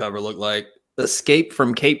album cover looked like. Escape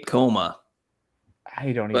from Cape Coma.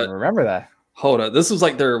 I don't even remember that. Hold up. This was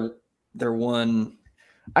like their one.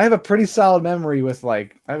 I have a pretty solid memory with I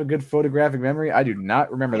have a good photographic memory. I do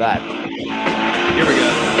not remember that. Here we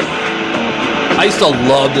go. I used to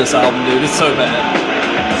love this album, dude. It's so bad.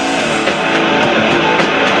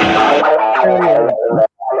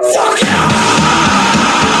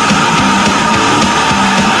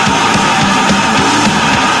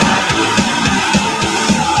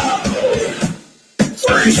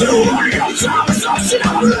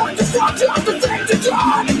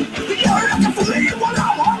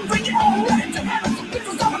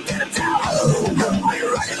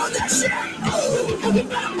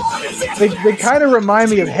 They kind of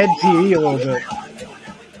remind me of Head PE a little bit.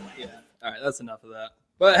 Yeah. All right, that's enough of that.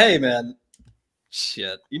 But hey, man,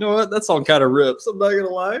 shit. You know what? That song kind of rips. I'm not gonna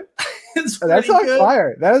lie. It's That song's good.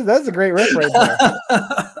 fire. That's a great riff right there.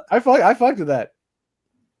 I fucked with that.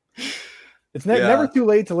 It's never too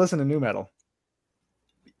late to listen to new metal.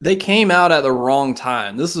 They came out at the wrong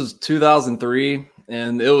time. This was 2003,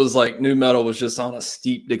 and it was like new metal was just on a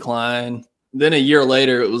steep decline. Then a year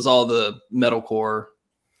later, it was all the metalcore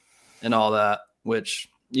and all that, which,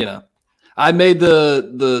 you know, I made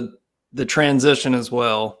the transition as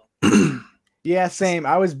well. Yeah, same.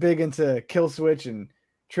 I was big into Killswitch and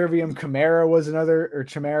Trivium. Chimera was another, or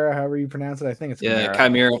Chimera, however you pronounce it. I think it's Chimera.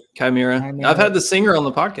 Chimera. I've had the singer on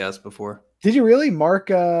the podcast before. Did you really? Mark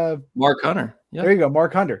Hunter. Yeah. There you go.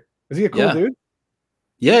 Mark Hunter. Is he a cool dude?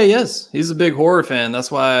 Yeah, he is. He's a big horror fan. That's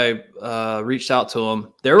why I reached out to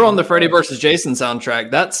him. They were on the Freddy vs. Jason soundtrack.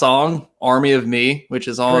 That song, Army of Me, which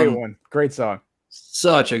is on. Great one. Great song.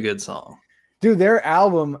 Such a good song. Dude, their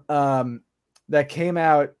album that came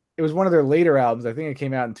out, it was one of their later albums. I think it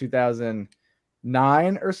came out in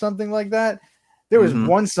 2009 or something like that. There was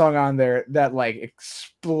one song on there that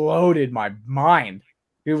exploded my mind.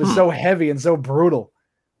 It was so heavy and so brutal.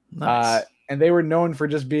 Nice. And they were known for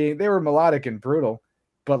just they were melodic and brutal.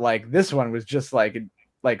 But this one was just like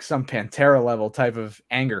some Pantera level type of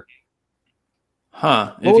anger.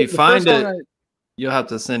 Huh. If you find it, you'll have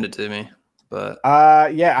to send it to me. But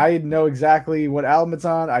yeah, I know exactly what album it's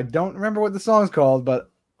on. I don't remember what the song's called,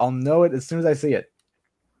 but I'll know it as soon as I see it.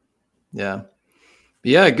 Yeah.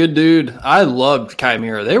 Yeah, good dude. I loved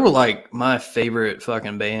Chimera. They were like my favorite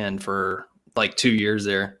fucking band for 2 years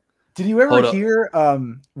there. Did you ever hear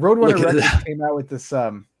Roadrunner Records came out with this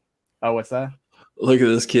what's that? Look at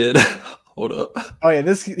this kid. Hold up. Oh yeah,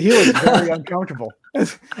 he looks very uncomfortable.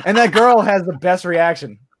 And that girl has the best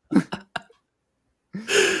reaction.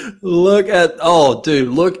 Look at the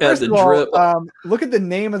drip. Look at the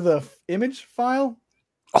name of the image file.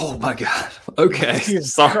 Oh my god. Okay.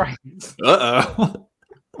 Sorry. Uh-oh.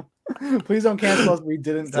 Please don't cancel us. We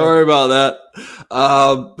didn't. Sorry about that.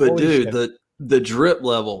 But Holy dude, shit. the drip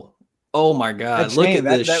level. Oh my god. Look at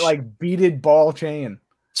this. That beaded ball chain.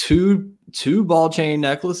 Two ball chain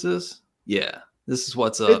necklaces. Yeah. This is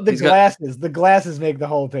what's up. The glasses make the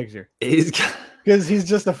whole picture. Because he's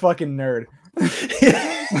just a fucking nerd.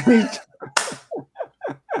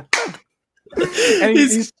 And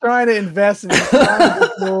he's trying to invest in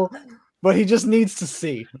cool, but he just needs to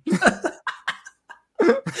see.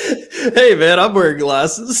 Hey man, I'm wearing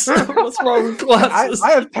glasses. What's wrong with glasses?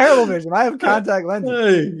 I have terrible vision. I have contact lenses.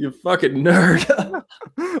 Hey, you fucking nerd.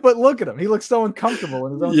 But look at him. He looks so uncomfortable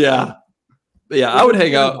in his own skin. Yeah, I would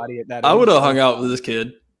hang out. I would have hung out with this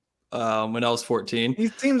kid when I was 14. He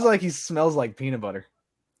seems like he smells like peanut butter.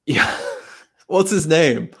 Yeah. What's his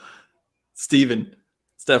name? Steven.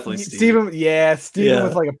 It's definitely Steven. Steven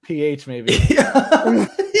with a PH maybe. Yeah.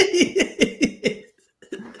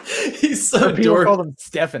 He's so people call him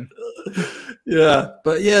Stefan. Yeah.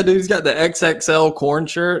 But yeah, dude, he's got the XXL corn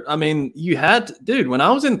shirt. I mean, dude, when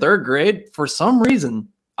I was in 3rd grade, for some reason,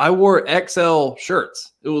 I wore XL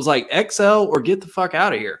shirts. It was like XL or get the fuck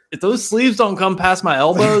out of here. If those sleeves don't come past my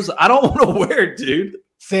elbows, I don't want to wear it, dude.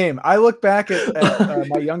 Same. I look back at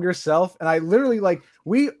my younger self, and I literally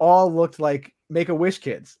we all looked like Make-A-Wish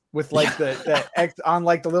kids with the X on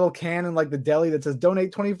the little can in the deli that says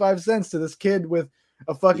donate 25 cents to this kid with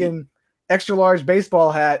a fucking extra large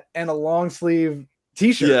baseball hat and a long sleeve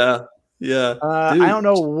t-shirt. Yeah. I don't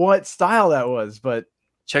know what style that was, but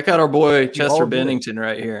check out our boy Chester all good. Bennington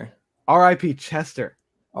right here. R.I.P. Chester.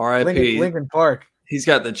 R.I.P. Lincoln Park. He's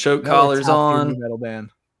got the choke Another collars top-tier on. nu metal band.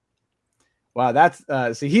 Wow, that's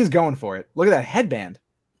see, he's going for it. Look at that headband.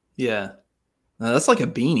 Yeah, that's like a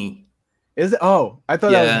beanie. Is it? Oh, I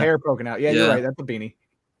thought that was Yeah. hair poking out. Yeah, you're right. That's a beanie.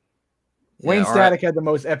 Wayne all Static had the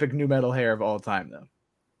most epic nu metal hair of all time, though.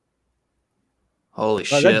 Holy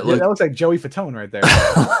Oh, shit! that looks like Joey Fatone right there.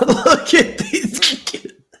 Look at these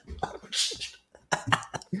kids.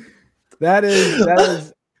 That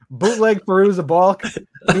is bootleg Perusa Balk,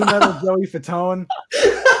 nu metal Joey Fatone.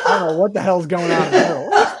 I don't know what the hell's going on in the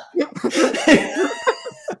middle.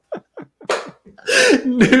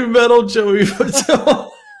 Nu metal Joey Fatone.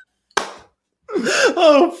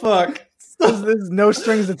 Oh fuck! There's no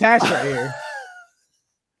strings attached right here.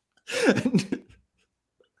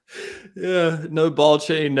 Yeah, no ball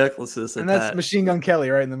chain necklaces. And that's Machine Gun Kelly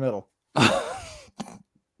right in the middle.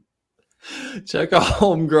 Check out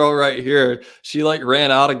homegirl right here. She like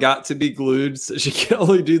ran out of got to be glued, so she can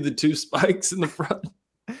only do the 2 spikes in the front.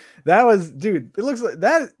 That was, dude. It looks like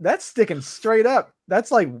that's sticking straight up.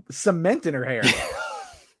 That's like cement in her hair.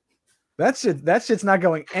 That shit's not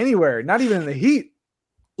going anywhere. Not even in the heat.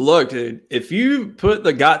 Look, dude. If you put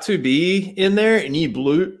the got to be in there and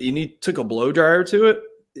you took a blow dryer to it,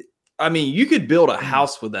 I mean, you could build a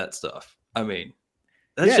house with that stuff. I mean,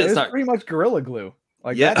 that shit's not pretty much Gorilla Glue.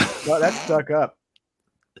 Like that stuck up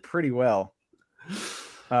pretty well.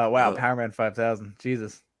 Wow, Powerman 5000.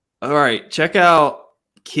 Jesus. All right, check out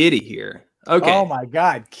Kitty here. Okay. Oh my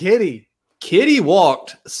God, Kitty. Kitty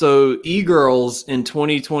walked so e-girls in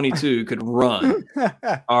 2022 could run.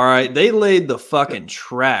 All right, they laid the fucking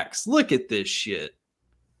tracks. Look at this shit.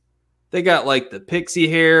 They got like the pixie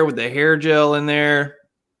hair with the hair gel in there.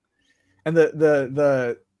 And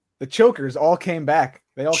the chokers all came back.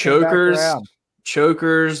 They all came back around.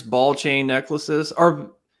 Chokers, ball chain necklaces.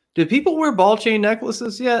 Do people wear ball chain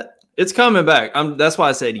necklaces yet? It's coming back. That's why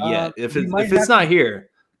I said yet. If it's not here.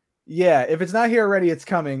 Yeah, if it's not here already, it's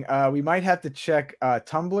coming. We might have to check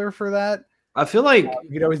Tumblr for that. I feel like we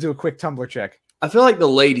could always do a quick Tumblr check. I feel like the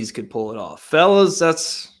ladies could pull it off. Fellas,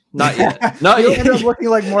 that's not yet. Not You'll yet. end up looking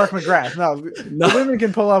like Mark McGrath. No, the women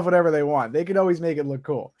can pull off whatever they want. They could always make it look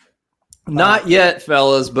cool. Not yet,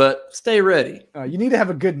 fellas, but stay ready. You need to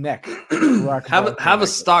have a good neck. Have a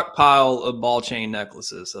stockpile of ball chain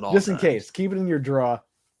necklaces at all just times. in case. Keep it in your drawer.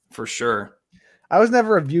 For sure. I was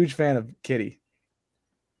never a huge fan of Kitty.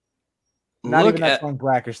 Not even that song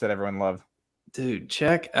Brackish that everyone loved. Dude,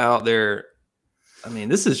 check out their. I mean,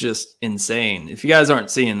 this is just insane. If you guys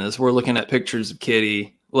aren't seeing this, we're looking at pictures of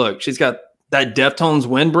Kitty. Look, she's got that Deftones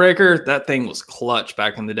windbreaker. That thing was clutch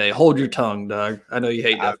back in the day. Hold your tongue, Doug. I know you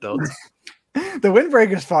hate Deftones. The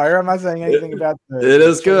windbreaker's fire. I'm not saying anything about it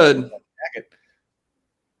is good.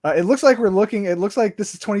 It looks like it looks like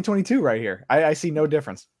this is 2022 right here. I see no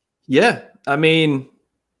difference. Yeah. I mean,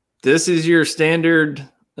 this is your standard.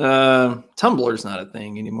 Tumblr's not a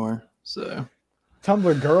thing anymore. So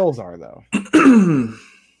Tumblr girls are though.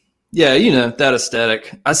 Yeah, you know, that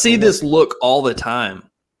aesthetic. I see this look all the time.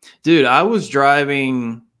 Dude, I was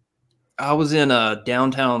in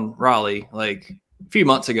downtown Raleigh like a few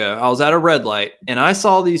months ago. I was at a red light and I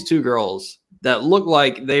saw these 2 girls that looked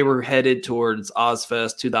like they were headed towards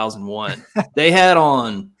Ozfest 2001. They had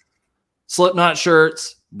on Slipknot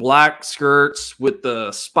shirts, black skirts with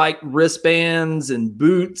the spiked wristbands and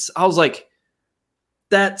boots. I was like,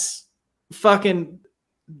 that's fucking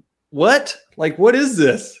what? Like, what is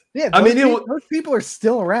this? Yeah, those people are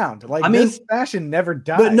still around. Like, this fashion never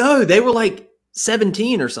died. But no, they were like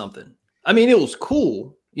 17 or something. I mean, it was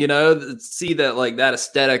cool, you know, to see that like that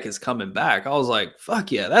aesthetic is coming back. I was like,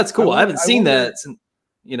 fuck yeah, that's cool. I haven't seen that since,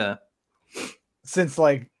 you know, since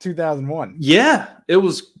like 2001. Yeah, it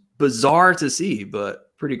was bizarre to see,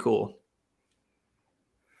 but pretty cool.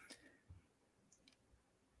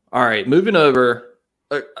 All right, moving over.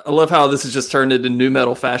 I love how this has just turned into nu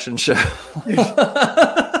metal fashion show.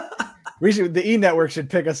 The E Network should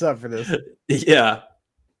pick us up for this. Yeah.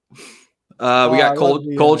 We got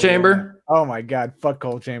Cold Chamber. Oh my God. Fuck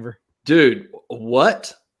Cold Chamber. Dude,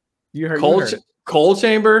 what? You heard Cold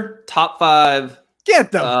Chamber, top 5.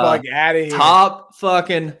 Get the fuck out of here. Top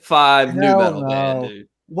fucking 5 nu metal band, dude.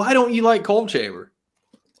 Why don't you like Cold Chamber?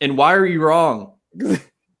 And why are you wrong?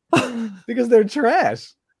 Because they're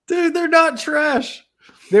trash. Dude, they're not trash.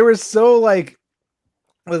 They were so like,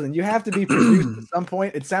 listen, you have to be produced at some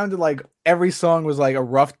point. It sounded like every song was like a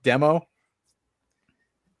rough demo.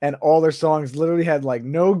 And all their songs literally had like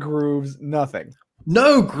no grooves, nothing.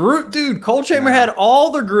 No groove, dude. Cold Chamber No. had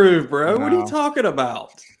all the groove, bro. What are you No. talking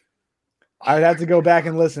about? I'd have to go back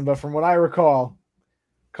and listen, but from what I recall,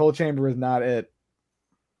 Cold Chamber is not it.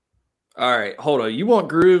 All right, hold on. You want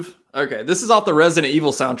groove? Okay, this is off the Resident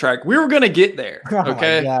Evil soundtrack. We were gonna get there. Oh my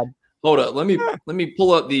Okay, God. hold up. Let me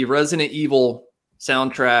pull up the Resident Evil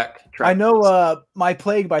soundtrack. I know My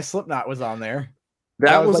Plague by Slipknot was on there.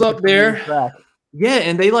 that was like up the premier there. track. Yeah,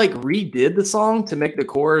 and they like redid the song to make the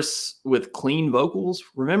chorus with clean vocals.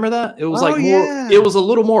 Remember that? It was Oh, like more. yeah. It was a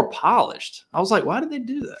little more polished. I was like, why did they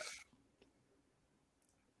do that?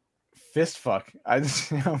 Fist fuck. I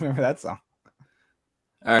don't remember that song.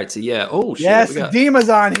 All right, so yeah. Oh shit. Yes, we got, Dima's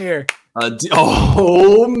on here.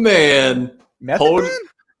 oh man. Method Hold- Man?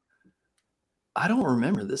 I don't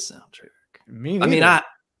remember this soundtrack. Me I mean,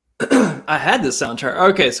 neither. I had this soundtrack.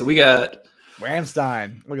 Okay, so we got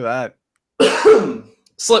Rammstein. Look at that.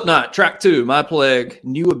 Slipknot, track 2, My Plague,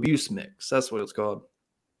 New Abuse Mix. That's what it's called.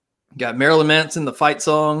 Got Marilyn Manson, the fight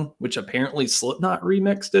song, which apparently Slipknot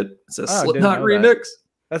remixed it. It's a Oh, I didn't Slipknot know that. remix.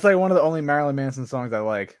 That's like one of the only Marilyn Manson songs I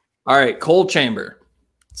like. All right, Cold Chamber.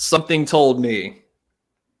 Something Told Me.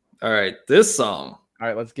 All right, this song. All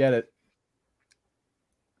right, let's get it.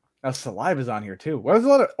 Now Saliva's on here too. What is a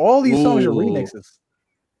lot of all these songs are Ooh. remixes?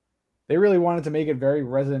 They really wanted to make it very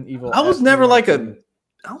Resident Evil. I was never like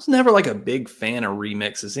a big fan of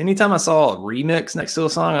remixes. Anytime I saw a remix next to a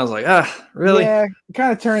song, I was like, really? Yeah, it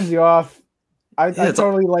kind of turns you off. I it's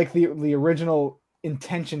totally like the original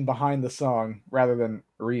intention behind the song rather than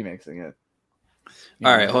remixing it.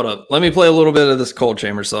 All right, hold up. Let me play a little bit of this Cold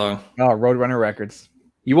Chamber song. Oh, Roadrunner Records.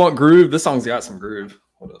 You want groove? This song's got some groove.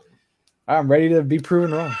 Hold up. I'm ready to be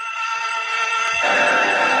proven wrong.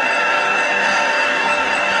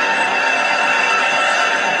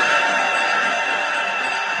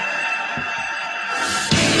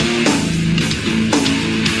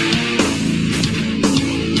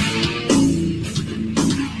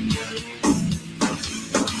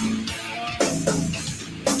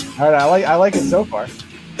 All right, I like it so far.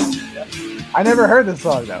 I never heard this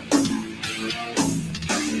song though.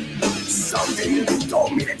 Something you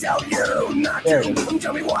told me to tell you, not There to it is.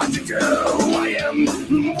 tell me what to do. I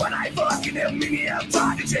am what I fucking am. Meaning I'm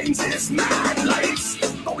trying to change this man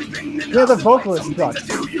life. But we've been in Yeah, the love to vocalist fight, some sucks.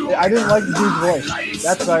 things I do you I didn't like the mean dude's I voice. like.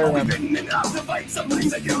 That's what I But we've remember. been in love to fight, some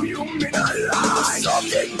things I do you mean I lie.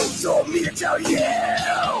 Something told me to tell you.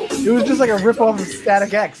 It was just like a ripoff of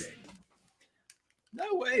Static X. No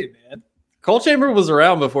way, man. Cold Chamber was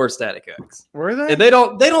around before Static X. Were they? And they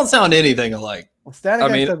don't sound anything alike. Well, Static I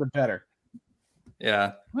X mean- does it better.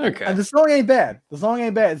 Yeah. Okay. And the song ain't bad. The song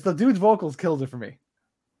ain't bad. It's the dude's vocals kills it for me.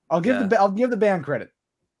 I'll give Yeah. I'll give the band credit.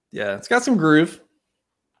 Yeah, it's got some groove.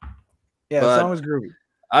 Yeah, But- the song was groovy.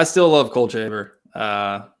 I still love Cold Chamber.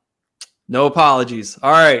 No apologies.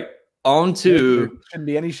 All right. On There to shouldn't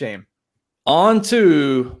be any shame. Mom.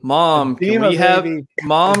 Can Edema, we have baby.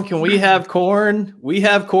 Mom? Can we have corn? We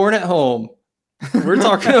have corn at home. We're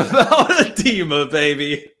talking about edema,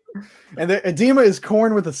 baby. And the edema is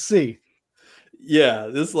corn with a C. Yeah,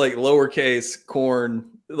 this like lowercase corn,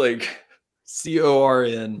 like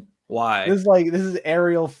CORNY. This is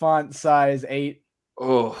Arial font size 8.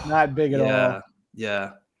 Oh, Not big at yeah, all.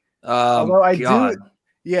 yeah. Although I God. do,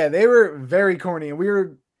 yeah, they were very corny, and we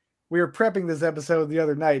were prepping this episode the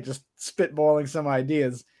other night, just spitballing some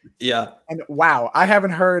ideas. Yeah. And wow, I haven't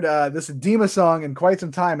heard this edema song in quite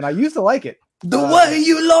some time, and I used to like it. The way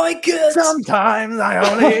you like it. Sometimes I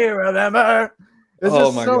only remember. It's Oh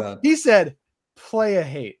just my so- God. He said, "Play a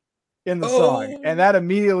hate" in the song, Oh. and that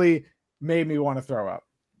immediately made me want to throw up.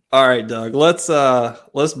 All right, Doug. Let's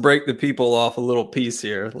break the people off a little piece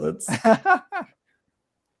here. Let's.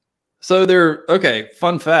 So they're okay.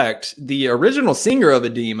 Fun fact: the original singer of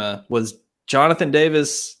Edema was Jonathan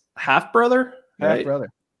Davis' half brother. Half brother.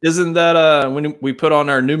 Isn't that when we put on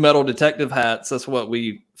our new metal detective hats? That's what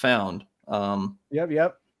we found.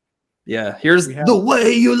 Yep. Yeah. Here's We have- the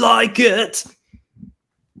way you like it.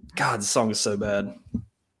 God, this song is so bad.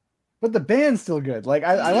 But the band's still good. Like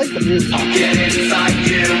I like the music. Get inside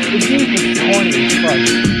you. The music is corny as fuck.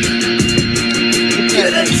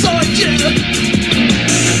 Get inside you.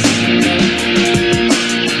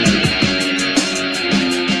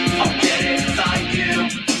 I'll get inside you.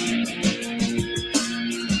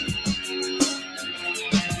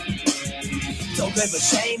 Don't live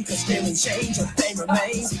ashamed, cause feelings change or fame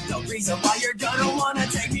remains. No reason why you're gonna wanna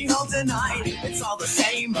take me home tonight. It's all the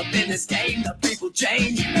same up in this game, the people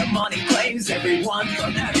change. The money claims everyone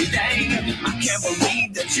from everything. I can't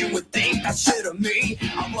believe that you would think that shit of me.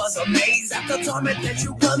 I was amazed at the torment that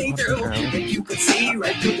you put me through. If you could see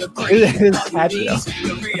right through the green,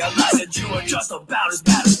 you realize that you are just about as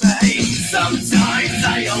bad as me. Sometimes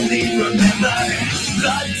I only remember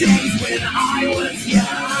the days when I was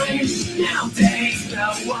young. Nowadays,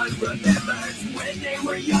 no one remembers when they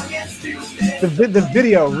were young and stupid. The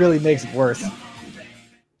video really makes it worse.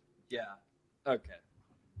 Yeah. Okay.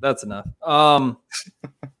 That's enough.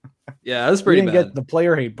 Yeah, that's We pretty didn't bad. get the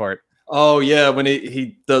player hate part. Oh yeah, when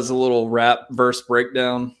he does a little rap verse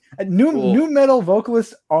breakdown. New metal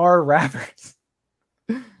vocalists are rappers.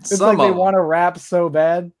 It's Some like they of them. want to rap so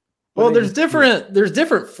bad. but Well, they there's just-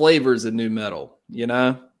 different flavors of new metal, you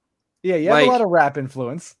know? Yeah, you have like- a lot of rap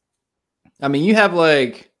influence. I mean, you have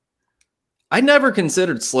like I never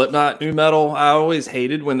considered Slipknot new metal. I always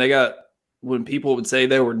hated when people would say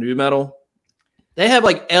they were new metal. They have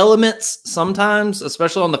like elements sometimes,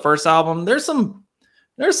 especially on the first album. There's some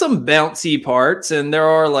bouncy parts, and there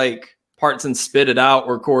are like parts in Spit It Out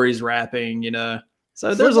where Corey's rapping, you know.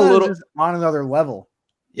 So there's a Slipknot is little just on another level.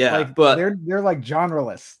 yeah, Like but they're like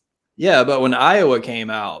genreless. yeah, but when Iowa came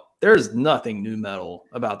out, there's nothing new metal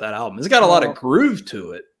about that album. It's got a lot of groove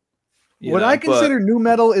to it. you What know, I but- consider new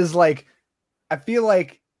metal is like, I feel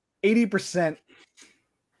like 80%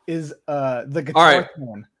 is the guitar All right,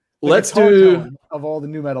 tone. let's guitar do tone of all the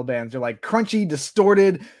new metal bands. They're like crunchy,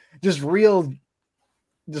 distorted, just real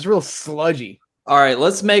sludgy. all right.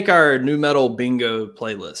 Let's make our new metal bingo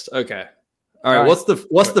playlist. Okay. All right. All right.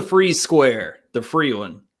 What's the free square? The free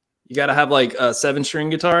one. You got to have like a 7-string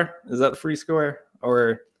guitar. Is that the free square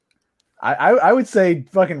or I would say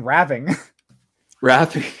fucking rapping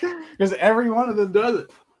rapping? because every one of them does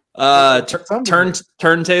it.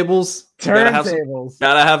 Turntables. You Turntables.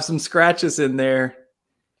 Gotta have some scratches in there.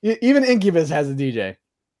 Even Incubus has a DJ,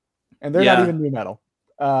 and they're not Yeah. even new metal.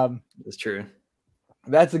 That's true.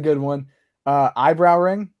 That's a good one. Eyebrow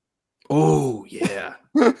ring. Oh yeah,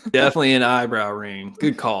 definitely an eyebrow ring.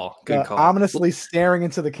 Good call. Good call. Ominously staring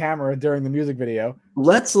into the camera during the music video.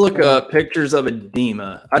 Let's look up pictures of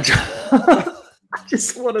edema. I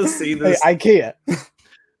just want to see Hey, this. IKEA.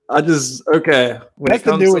 Okay. When That's it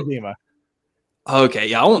the comes new to- edema. Okay,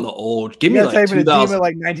 yeah, I want the old. Give You me gotta like type in edema 2000,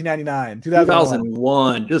 like 1999, 2001.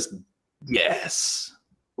 2001. Just yes.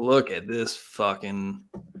 Look at this fucking.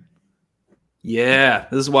 Yeah,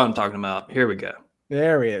 this is what I'm talking about. Here we go.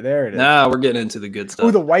 There it is. Now we're getting into the good Ooh,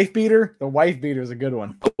 stuff. the wife beater. The wife beater is a good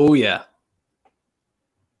one. Oh yeah.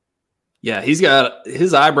 Yeah, he's got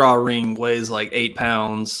his eyebrow ring weighs like 8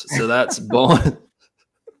 pounds, so that's bone.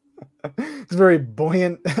 It's a very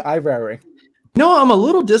buoyant eyebrow ring. No, I'm a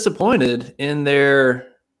little disappointed in their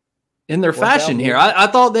fashion here. I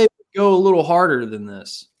thought they would go a little harder than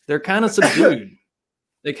this. They're kind of subdued.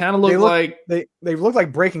 They kind of look like they look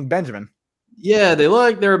like Breaking Benjamin. yeah, they look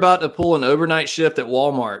like they're about to pull an overnight shift at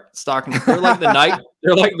Walmart stocking. They're like the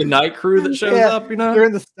night crew that shows Yeah, up, you know? They're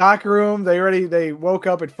in the stock room. They woke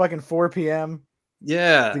up at fucking 4 p.m.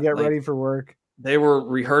 Yeah. to get like, ready for work. They were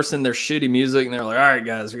rehearsing their shitty music and they're like, all right,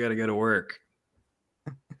 guys, we got to go to work.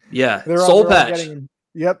 Yeah. Soul Patch.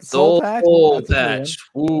 Yep, Soul Patch. Soul That's a good one. Patch.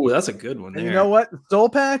 Ooh, that's a good one And there. you know what? Soul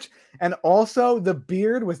Patch, and also the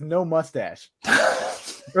beard with no mustache,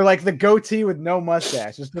 or like the goatee with no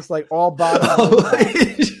mustache. It's just like all bottom.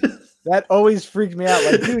 That always freaked me out.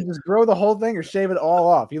 Like, dude, just grow the whole thing or shave it all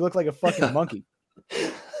off. You look like a fucking monkey.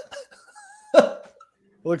 It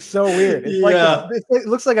looks so weird. It's Yeah. it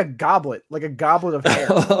looks like a goblet of hair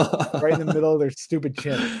right in the middle of their stupid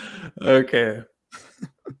chin. Okay.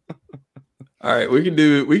 All right, we can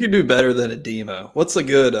do better than a demo. What's a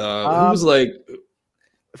good who's like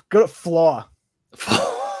Good flaw.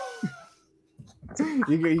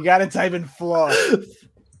 You got to type in flaw.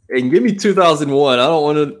 and give me 2001. I don't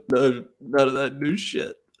want to none of that new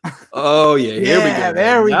shit. Oh yeah, here we Yeah, go.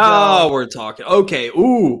 there we now go. we're talking. Okay,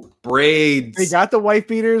 ooh, braids. They got the wife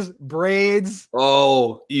beaters, braids.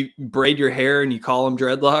 Oh, you braid your hair and you call them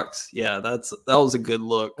dreadlocks? Yeah, that was a good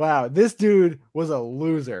look. Wow, this dude was a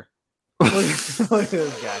loser. Look at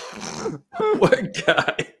this guy. What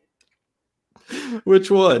guy? Which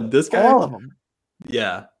one? This guy? All of them.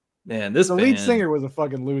 Yeah. Man, this The band, lead singer was a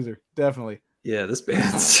fucking loser, definitely. Yeah, this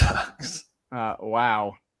band sucks.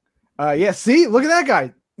 Wow. Yeah, see, look at that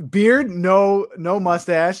guy. Beard, no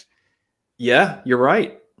mustache. Yeah, you're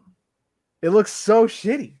right. It looks so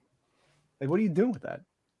shitty. Like, what are you doing with that?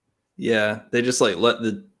 Yeah, they just like let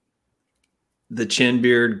the The chin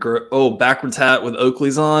beard. Backwards hat with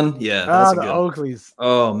Oakley's on. Yeah, that's Oh, the good. Oakleys.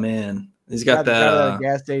 Oh man, he's got The guy at that. the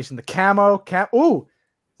gas station. The camo. Ooh,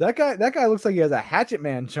 that guy looks like he has a Hatchet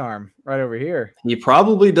Man charm right over here. He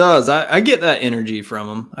probably does. I get that energy from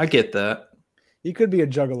him. I get that. He could be a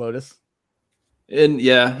Juggalotus. And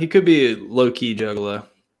yeah, he could be a low key juggalo.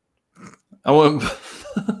 I want.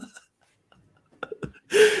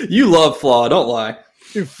 You love Flaw, don't lie.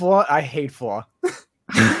 Dude, Flaw. I hate Flaw.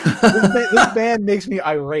 This band makes me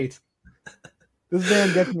irate. This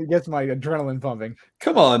band gets my adrenaline pumping.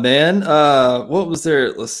 Come on, man. What was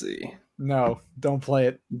there? Let's see. No, don't play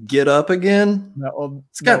it. Get Up Again. No,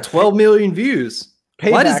 It's got 12 million views.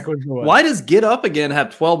 Payback was the one. Why does Get Up Again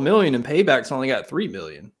have 12 million and Payback's only got 3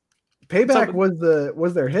 million? Payback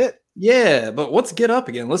was their hit. Yeah, but what's Get Up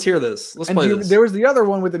Again? Let's hear this. Let's play this. There was the other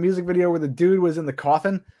one with the music video where the dude was in the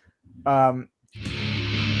coffin. Here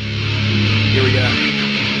we go.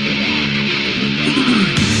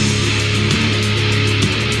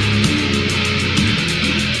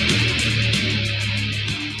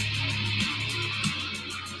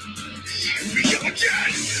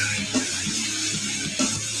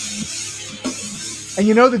 And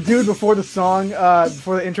you know the dude before the song,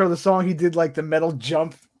 before the intro of the song, he did like the metal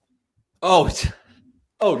jump. Oh,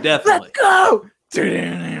 definitely. Let's go!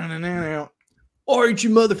 All right, you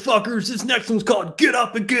motherfuckers. This next one's called Get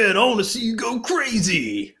Up Again. I want to see you go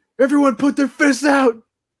crazy. Everyone put their fists out.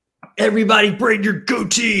 Everybody braid your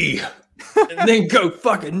goatee. And then go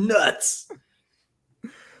fucking nuts.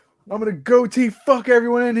 I'm gonna goatee fuck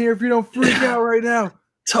everyone in here if you don't freak out right now.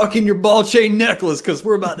 Tuck in your ball chain necklace because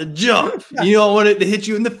we're about to jump. You don't want it to hit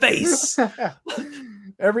you in the face.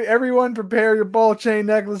 Everyone prepare your ball chain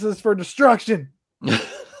necklaces for destruction.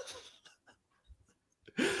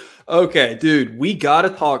 Okay, dude, we got to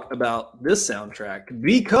talk about this soundtrack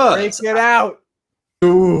because Break it out.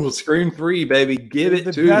 Ooh, Scream 3, baby. Give it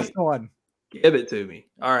the to best me. one. Give it to me.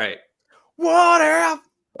 All right. What if?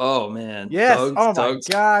 Oh, man. Yes. My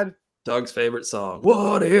God. Doug's favorite song.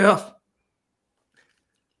 What if?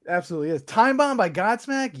 Absolutely is. Time Bomb by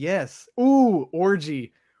Godsmack? Yes. Ooh,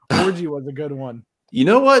 Orgy. Orgy was a good one. You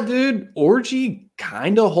know what, dude? Orgy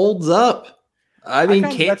kind of holds up. I mean,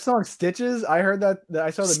 that song Stitches, I heard that. I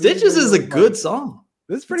saw the Stitches is a good song.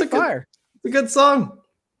 This is pretty fire. It's a good song.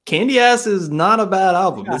 Candy Ass is not a bad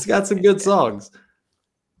album. It's got some good songs.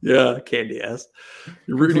 Yeah, Candy Ass.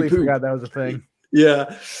 Rudy forgot that was a thing.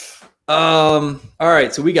 Yeah. All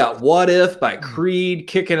right, so we got What If by Creed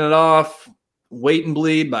kicking it off. Wait and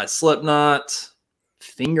Bleed by Slipknot.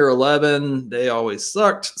 Finger 11, They Always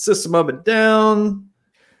Sucked. System of a Down.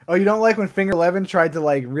 Oh, you don't like when Finger 11 tried to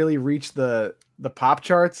like really reach the pop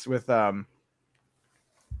charts with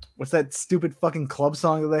what's that stupid fucking club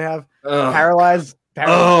song that they have? Paralyzed.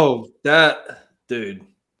 Oh, that dude.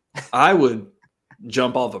 I would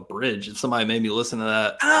jump off a bridge if somebody made me listen to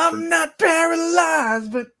that. I'm not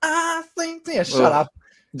paralyzed, but I think. Yeah, shut up.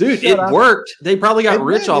 Dude, it worked. They probably got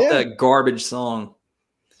rich off that garbage song.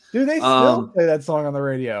 Dude, they still play that song on the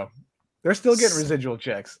radio. They're still getting residual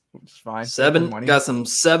checks, which is fine. Got some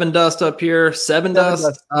Seven Dust up here. Seven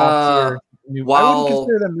Dust. I wouldn't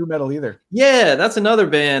consider them new metal either. Yeah, that's another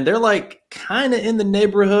band. They're like kind of in the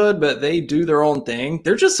neighborhood, but they do their own thing.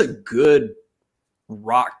 They're just a good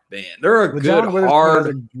rock band. They're a good hard,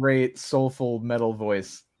 has a great soulful metal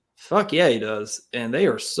voice. Fuck yeah, he does, and they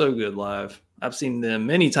are so good live. I've seen them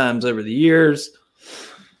many times over the years.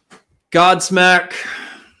 Godsmack,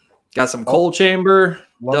 got some Coal Chamber.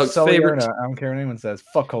 Doug's favorite. I don't care what anyone says.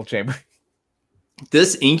 Fuck Coal Chamber.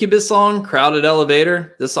 This Incubus song, Crowded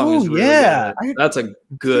Elevator. This song is really good. That's a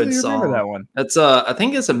good song. Remember that one? That's I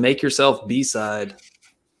think it's a Make Yourself B-side.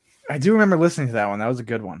 I do remember listening to that one. That was a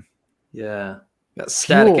good one. Yeah. Got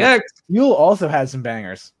Static X. Fuel also had some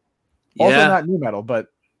bangers. Also not new metal, but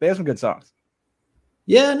they have some good songs.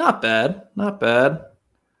 Yeah, not bad. Not bad.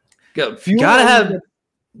 Gotta have,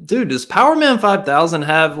 dude, does Power Man 5000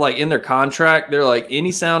 have like in their contract, they're like,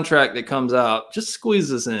 any soundtrack that comes out, just squeeze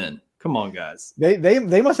this in. Come on, guys. They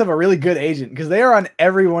must have a really good agent because they are on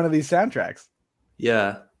every one of these soundtracks.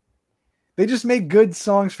 Yeah. They just make good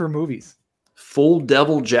songs for movies. Full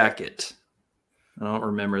Devil Jacket. I don't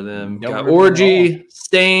remember them. Got Orgy,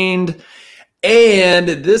 Stained, and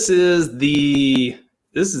this is the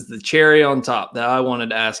cherry on top that I wanted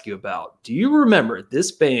to ask you about. Do you remember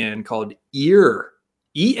this band called EAR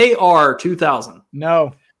 2000?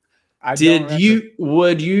 No.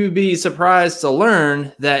 Would you be surprised to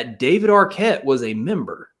learn that David Arquette was a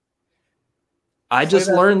member? I just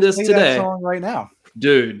learned this today. That song right now.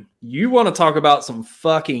 Dude, you want to talk about some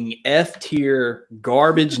fucking F tier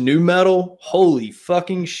garbage new metal? Holy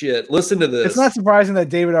fucking shit. Listen to this. It's not surprising that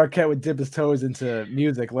David Arquette would dip his toes into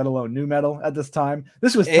music, let alone new metal at this time.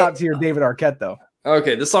 This was top tier David Arquette, though.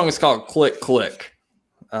 Okay, this song is called Click Click.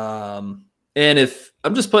 And if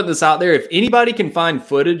I'm just putting this out there, if anybody can find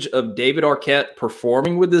footage of David Arquette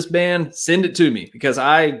performing with this band, send it to me, because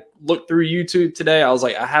I looked through YouTube today. I was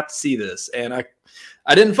like, I have to see this. And I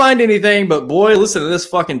didn't find anything, but boy, listen to this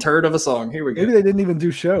fucking turd of a song. Here we go. Maybe they didn't even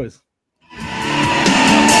do shows.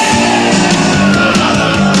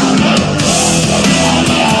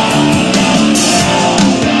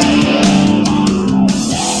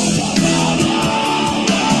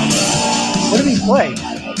 What did he play?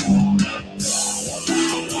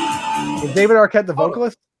 Is David Arquette the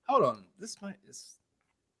vocalist? Hold on.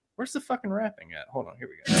 Where's the fucking rapping at? Hold on. Here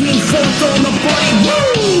we go. On the body,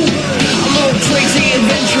 woo! A little crazy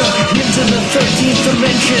adventure into the 13th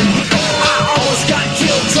dimension. I almost got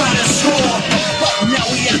killed trying to score, but now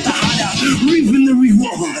we at the hideout, reaping the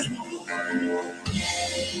reward.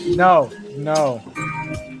 No.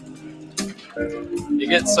 It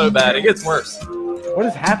gets so bad. It gets worse. What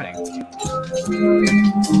is happening?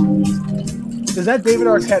 Is that David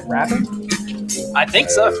Arquette rapping? I think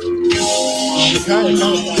so. It kind of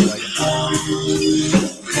sounds like it.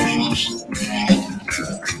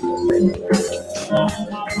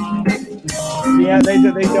 Yeah, they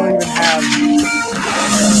don't even have.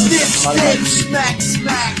 Smack,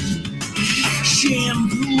 smack.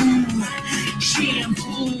 Shampoo.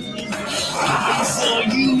 For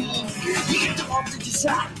you. You dog that you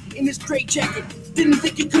shot in this straight jacket. Didn't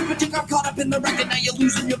think you could, but you got caught up in the racket. Now you're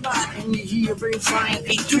losing your mind. And you hear brain flying.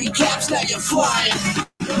 8-3 caps, now you're flying.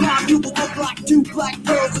 Now you will look like two black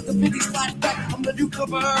girls with the 50s flashback. I'm the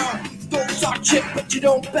newcomer. Those are chip, but you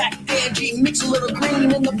don't back. Angie, mix a little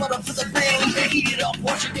green in the butter for the brain. Heat it up,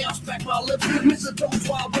 wash it down, smack my lips. Miss a toast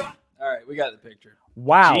while rock. All right, we got the picture.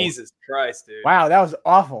 Wow. Jesus Christ, dude. Wow, that was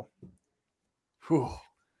awful. Whew.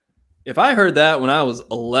 If I heard that when I was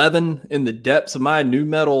 11 in the depths of my new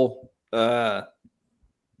metal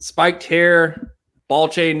spiked hair, ball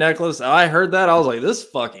chain necklace, I heard that, I was like, this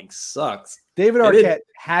fucking sucks. David Arquette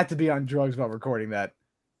had to be on drugs while recording that.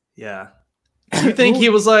 Yeah. Do you think he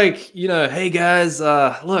was like, hey guys,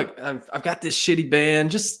 look, I've got this shitty band.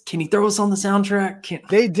 Just can you throw us on the soundtrack?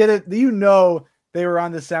 They did it. They were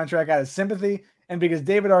on the soundtrack out of sympathy and because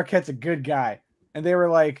David Arquette's a good guy. And they were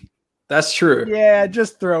like, that's true. Yeah,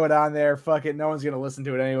 just throw it on there. Fuck it. No one's going to listen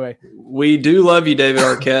to it anyway. We do love you, David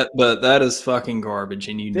Arquette, but that is fucking garbage.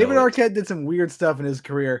 And David Arquette did some weird stuff in his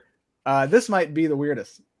career. This might be the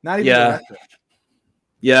weirdest. Not even the rest of it.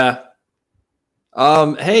 Yeah.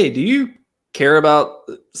 Hey, do you care about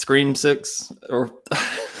Scream 6? Or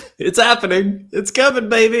it's happening. It's coming,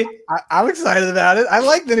 baby. I'm excited about it. I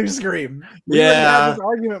like the new Scream. We had this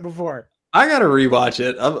argument before. I got to rewatch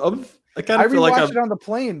it. I kind of feel like it on the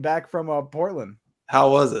plane back from Portland.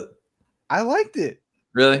 How was it? I liked it.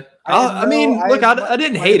 Really? I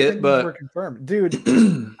didn't hate it, but were confirmed, dude.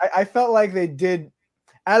 I felt like they did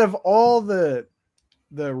out of all the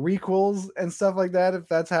requels and stuff like that, if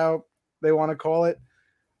that's how they want to call it.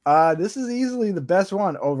 This is easily the best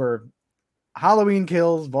one over Halloween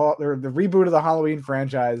Kills, or the reboot of the Halloween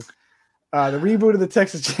franchise. The reboot of the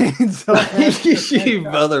Texas Chainsaw. You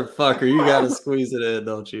motherfucker. You got to squeeze it in,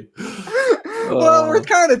 don't you? Well, we're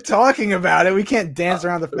kind of talking about it. We can't dance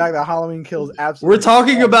around the fact that Halloween Kills absolutely. We're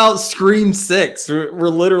talking about Scream 6. We're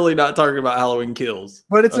literally not talking about Halloween Kills.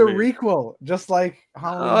 But it's a requel, just like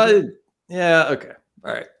Halloween. Yeah, okay.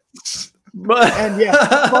 All right. And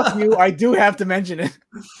fuck you. I do have to mention it.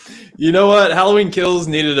 You know what? Halloween Kills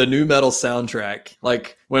needed a new metal soundtrack.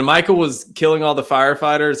 Like when Michael was killing all the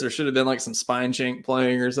firefighters, there should have been like some Spine Shank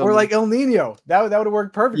playing or something. Or like El Nino. That would have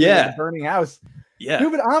worked perfectly. Yeah. With the burning house. Yeah.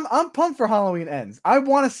 Dude, but I'm pumped for Halloween Ends. I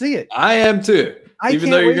want to see it. I am too.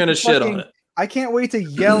 Even though you're gonna shit on it. I can't wait to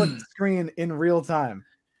yell at the screen in real time.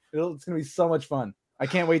 It's gonna be so much fun. I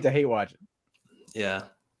can't wait to hate watch it. Yeah.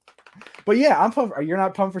 But yeah, I'm pumped. You're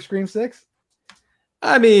not pumped for Scream 6?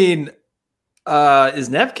 I mean, is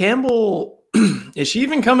Nev Campbell? Is she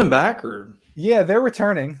even coming back? Or yeah, they're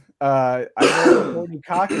returning. I know Courtney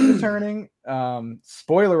Cox is returning.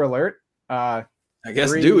 Spoiler alert. I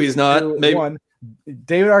guess Dewey's not. Maybe 1.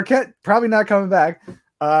 David Arquette probably not coming back.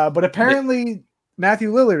 But apparently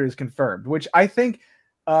Matthew Lillard is confirmed, which I think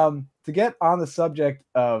to get on the subject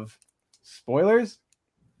of spoilers,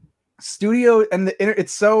 studio and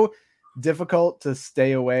it's so difficult to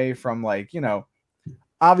stay away from, like,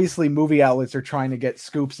 obviously movie outlets are trying to get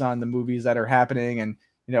scoops on the movies that are happening and,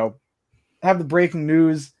 have the breaking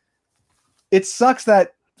news. It sucks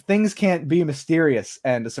that things can't be mysterious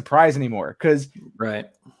and a surprise anymore. Because Right.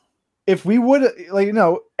 if we would, like, you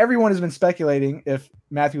know, everyone has been speculating if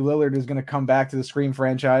Matthew Lillard is going to come back to the Scream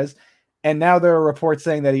franchise, and now there are reports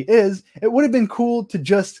saying that he is. It would have been cool to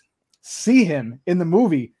just see him in the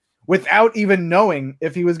movie without even knowing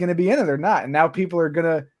if he was going to be in it or not. And now people are going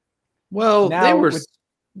to. Well, Now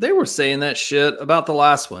they were saying that shit about the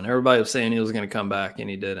last one. Everybody was saying he was going to come back, and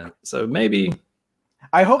he didn't. So maybe.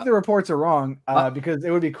 I hope the reports are wrong, because it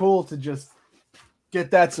would be cool to just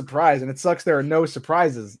get that surprise. And it sucks there are no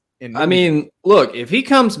surprises in movies. I mean, look, if he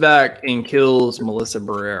comes back and kills Melissa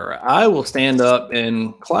Barrera, I will stand up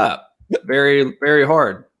and clap very, very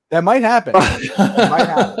hard. That might happen.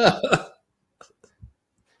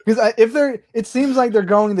 Because it seems like they're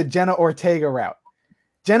going the Jenna Ortega route.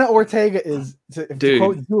 Jenna Ortega is, to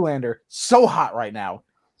quote Zoolander, so hot right now.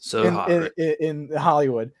 In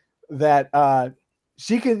Hollywood that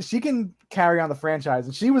she can carry on the franchise,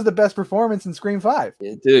 and she was the best performance in Scream 5.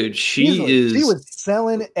 Dude, she was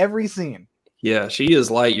selling every scene. Yeah, she is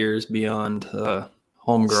light years beyond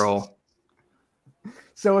Homegirl.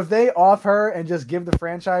 So if they off her and just give the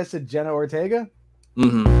franchise to Jenna Ortega,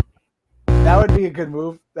 that would be a good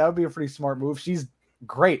move. That would be a pretty smart move. She's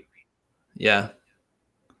great. Yeah.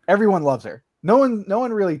 Everyone loves her. No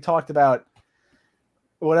one really talked about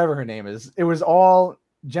whatever her name is. It was all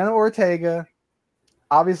Jenna Ortega,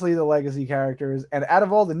 obviously the legacy characters, and out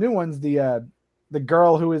of all the new ones, the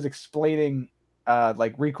girl who is explaining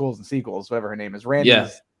like requels and sequels, whatever her name is,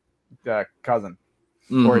 Randy's cousin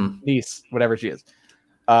or niece, whatever she is.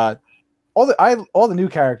 All the new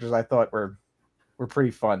characters I thought were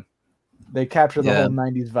pretty fun. They capture the whole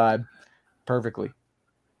 90s vibe perfectly.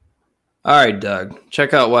 All right, Doug,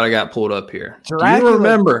 check out what I got pulled up here. Dracula, do you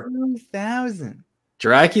remember 2000?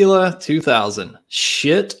 Dracula 2000.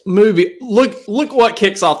 Shit movie. Look what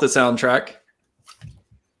kicks off the soundtrack.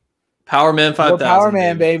 Power Man 5000. Power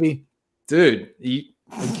Man, baby. Dude, we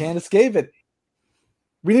can't escape it.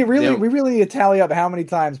 We really need to tally up how many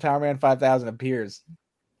times Power Man 5000 appears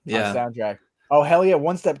on the soundtrack. Oh, hell yeah.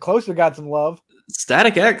 One Step Closer got some love.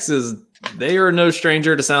 Static X they are no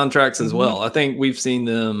stranger to soundtracks as well. I think we've seen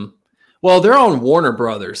them. Well, they're on Warner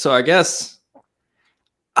Brothers, so I guess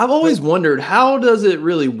I've always wondered, how does it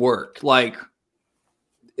really work? Like,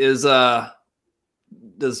 does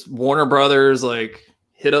Warner Brothers like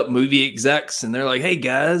hit up movie execs and they're like, "Hey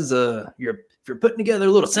guys, if you're putting together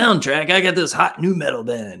a little soundtrack, I got this hot new metal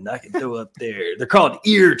band I can throw up there. They're called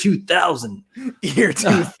Ear 2000." Ear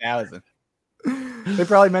 2000. They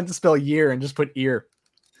probably meant to spell year and just put ear.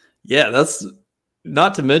 Yeah, that's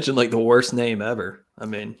not to mention like the worst name ever. I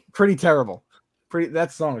mean, pretty terrible.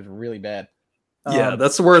 That song is really bad. Yeah,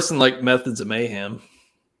 that's worse than like Methods of Mayhem.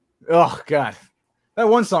 Oh God, that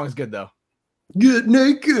one song is good though. Get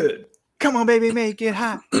naked. Come on, baby, make it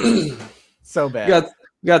hot. So bad.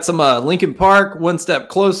 Got some Linkin Park, One Step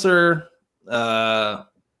Closer.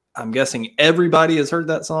 I'm guessing everybody has heard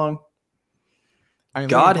that song. I mean,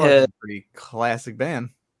 Godhead, pretty classic band.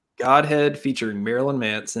 Godhead featuring Marilyn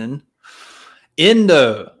Manson.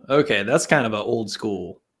 Endo. Okay, that's kind of an old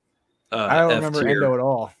school. I don't remember Endo at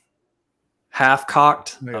all. Half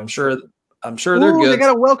Cocked. Yeah. I'm sure they're good. They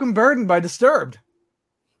got a Welcome Burden by Disturbed.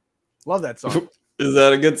 Love that song. Is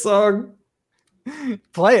that a good song?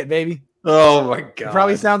 Play it, baby. Oh my God. It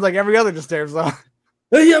probably sounds like every other Disturbed song.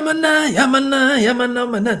 Yamana, yamana, yamana,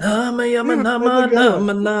 yamana, yamana,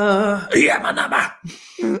 yamana, yamana.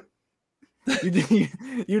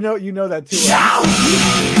 You know that too.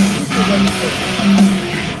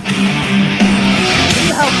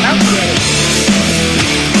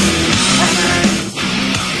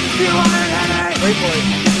 Wait for it.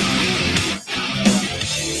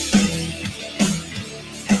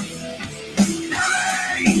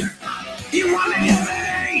 You want it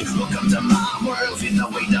heavy? Welcome to my world. Feel the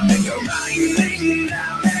way to make a rhyme.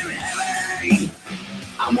 Down heavy.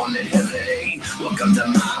 I want it heavy. Welcome to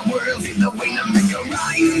my world. Feel the way to make a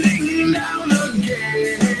rhyme. Down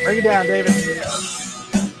again. Bring it down, David.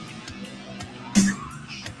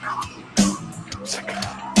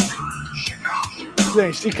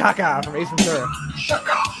 Doing Shikaka from Ace Ventura.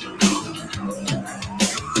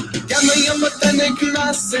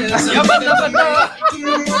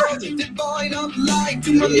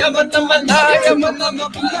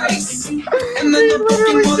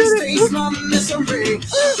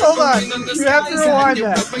 Hold on, you have to rewind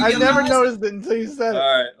that. I never noticed it until you said it.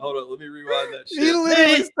 All right, hold on. Let me rewind that shit. He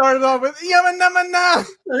literally started off with Yamanamana.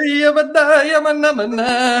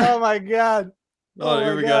 Oh my God. Oh,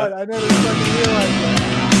 here we God. go. I never fucking realized that.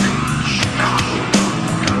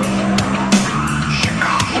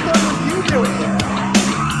 I thought it was you doing that.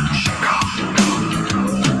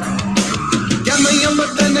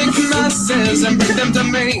 pieces and bring them to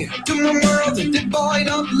me. To my world devoid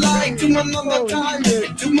of light. To another time,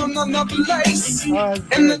 to another place.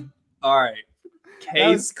 And the All right.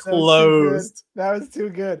 Case That closed. That was too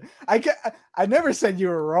good. I never said you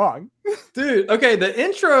were wrong. Dude, okay, the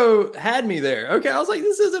intro had me there. Okay, I was like,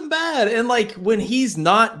 this isn't bad. And like when he's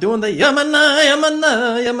not doing the yamana,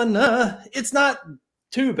 yamana, yamana, it's not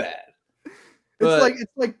too bad. But,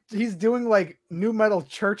 It's like he's doing like new metal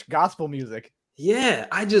church gospel music. yeah,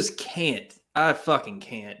 I just can't. I fucking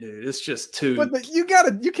can't, dude. It's just too. But you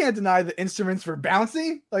can't deny the instruments for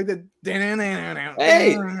bouncy, like the.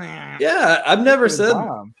 Hey, yeah, I've never said.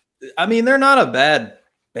 I mean, they're not a bad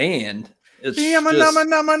band. It's just,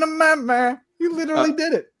 you literally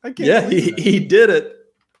did it. I can't. Yeah, he did it.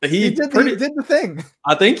 He did the thing.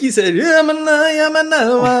 I think he said yamana,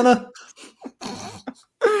 yamana,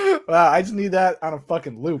 yamana. Wow, I just need that on a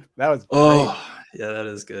fucking loop. That was great. Oh, yeah, that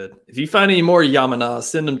is good. If you find any more yamana,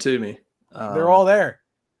 send them to me. They're all there.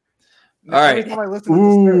 All right. Every time I listen to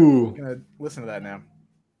this, I'm gonna listen to that now.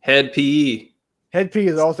 Head PE. Head P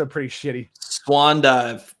is also pretty shitty. Swan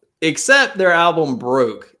Dive. Except their album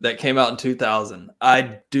Broke that came out in 2000.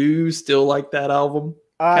 I do still like that album.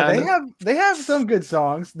 They have some good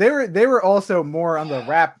songs. They were also more on the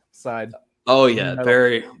rap side. Oh yeah,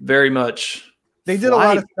 very very much. They did a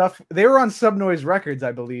lot of stuff. They were on Subnoise Records,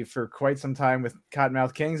 I believe, for quite some time with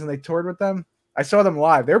Cottonmouth Kings, and they toured with them. I saw them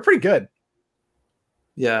live. They were pretty good.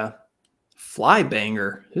 Yeah.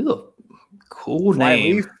 Flybanger. Who the cool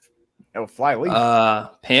name. Leaf. Oh, Flyleaf.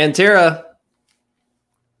 Pantera.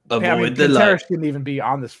 Avoid the Pantera light. shouldn't even be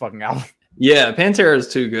on this fucking album. Yeah, Pantera is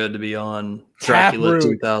too good to be on Dracula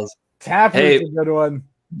 2000. Taproot's a good one.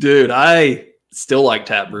 Dude, I still like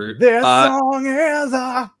Taproot. This song is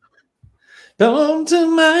a come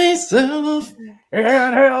to myself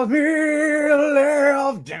and help me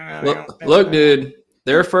live down. Look, dude,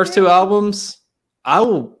 their first two albums, I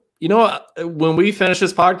will, you know what? When we finish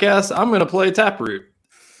this podcast, I'm going to play Taproot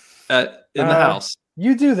in the house.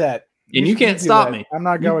 You do that. And you can't stop me. I'm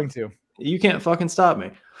not going to. You can't fucking stop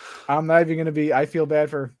me. I'm not even going to be. I feel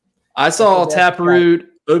bad for. I saw Taproot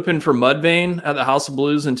open for Mudvayne at the House of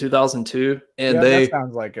Blues in 2002, and they that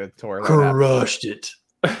sounds like a tour. crushed it.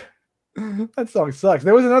 That song sucks.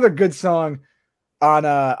 There was another good song on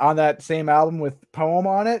that same album with Poem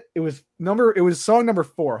on it. It was song number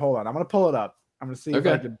 4. Hold on, I'm gonna pull it up. I'm gonna see if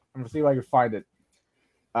I can find it.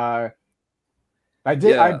 I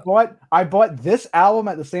did. Yeah. I bought this album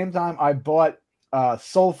at the same time I bought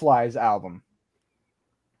Soulfly's album.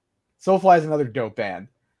 Soulfly is another dope band.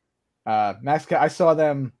 I saw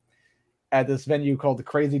them at this venue called the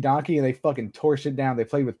Crazy Donkey, and they fucking tore shit down. They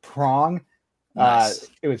played with Prong. Nice.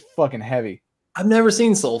 It was fucking heavy. I've never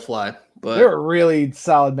seen Soulfly, but they're a really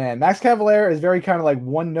solid band. Max Cavalera is very kind of like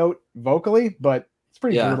one note vocally, but it's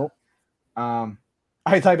pretty brutal.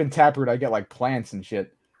 I type in Taproot, I get like plants and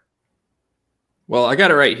shit. Well, I got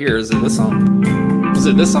it right here. Is it this song? Is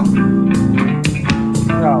it this song?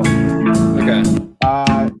 No. Okay.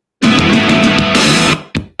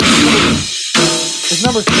 It's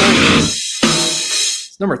number 3.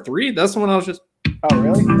 It's number 3? That's the one I was just. Oh,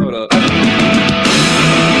 really? Hold up.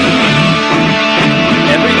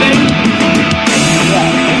 Everything?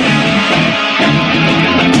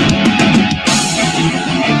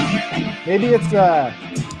 Yeah.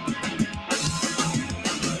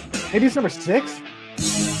 Maybe it's number 6?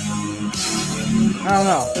 I don't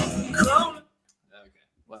know. Okay.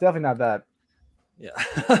 Well, definitely not that. Yeah.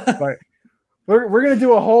 But we're gonna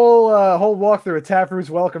do a whole walkthrough of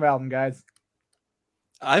Taproot's Welcome album, guys.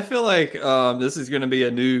 I feel like this is going to be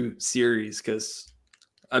a new series because,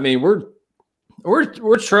 I mean, we're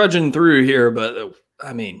trudging through here, but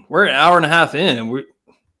I mean, we're an hour and a half in, and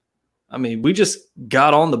we just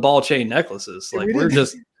got on the ball chain necklaces. Like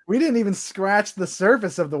we didn't even scratch the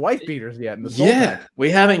surface of the wife beaters yet.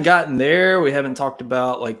 We haven't gotten there. We haven't talked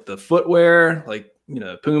about like the footwear, like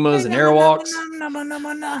Pumas and Airwalks.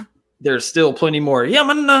 There's still plenty more.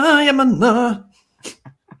 Yamana.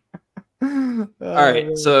 All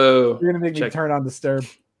right, so you're gonna make me turn on Disturb.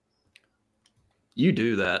 You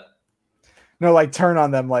do that. No, like turn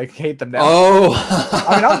on them, like hate them now. Oh,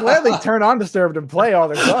 I mean, I'll gladly turn on Disturbed and play all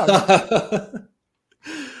their songs.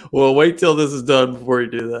 Well, wait till this is done before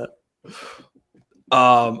you do that.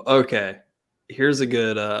 Okay. Here's a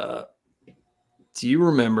good. Do you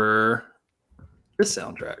remember this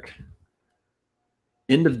soundtrack?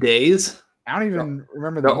 End of Days. I don't even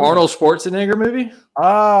remember the Arnold Schwarzenegger movie.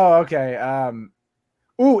 Oh, okay.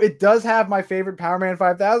 It does have my favorite Power Man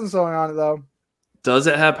 5000 song on it, though. Does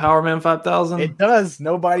it have Power Man 5000? It does.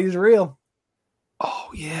 Nobody's Real. Oh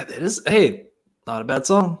yeah, that is. Hey, not a bad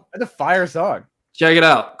song. That's a fire song. Check it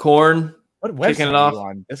out. Korn, What website Kicking it are you off.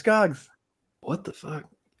 on? Discogs. What the fuck?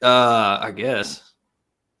 I guess.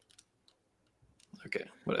 Okay,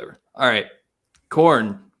 whatever. All right.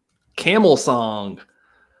 Corn. Camel Song.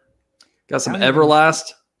 Got some I don't even-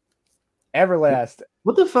 Everlast. Everlast.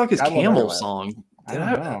 What the fuck is I love Camel Everlast. Song? I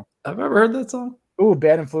don't know. Have I ever heard that song? Ooh,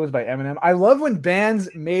 Bad Influence by Eminem. I love when bands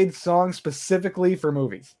made songs specifically for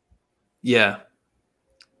movies. Yeah.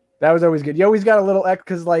 That was always good. You always got a little X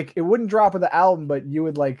because like it wouldn't drop with the album, but you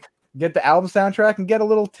would like get the album soundtrack and get a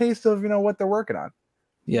little taste of what they're working on.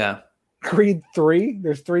 Yeah. Creed 3.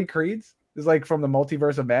 There's 3 Creeds. It's like from the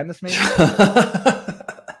Multiverse of Madness, maybe.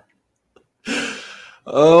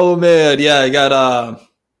 Oh man, yeah, I got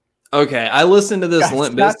okay. I listened to this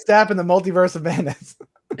Limp Scott Bizkit. Stapp in the Multiverse of Madness.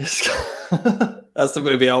 That's the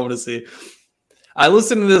movie I want to see. I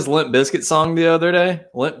listened to this Limp Bizkit song the other day.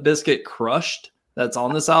 Limp Bizkit Crushed. That's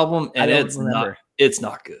on this album, and it's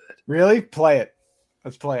not good. Really? Play it.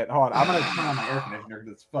 Let's play it. Hold on. I'm gonna turn on my air conditioner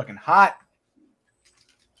because it's fucking hot.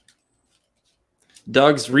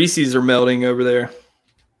 Doug's Reese's are melting over there.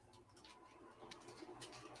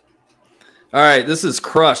 All right, this is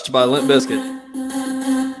Crushed by Limp Bizkit.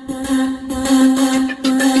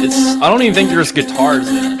 I don't even think there's guitars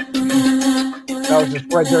in it. That was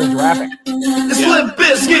just Fred Durst rapping. It's Limp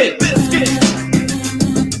Bizkit.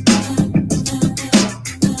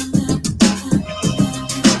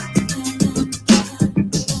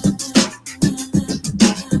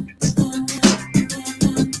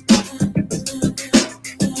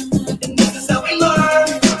 And this is how we learn.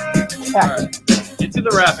 All right, get to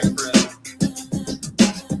the rapping, Fred.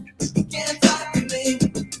 You can't talk to me.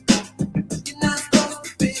 You're not supposed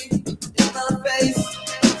to be in my face.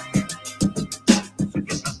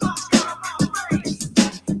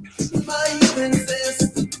 But you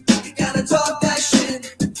insist. You gotta talk that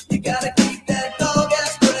shit. You gotta keep that dog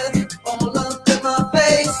ass breath all up in my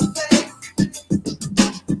face.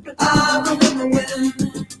 I remember when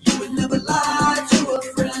you would never lie to a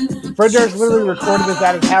friend. Fred Durst literally recorded this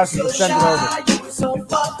at his house and just sent it over. You were so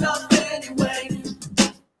fucked up anyway.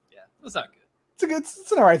 Yeah, that's not good.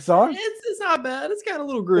 It's an alright song. It's not bad. It's got a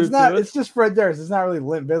little groove It's not. to it. It's just Fred Durst. It's not really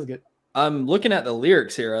Limp Bizkit. I'm looking at the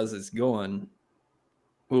lyrics here as it's going.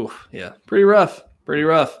 Ooh, yeah, pretty rough. Pretty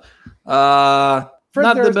rough. Fred Not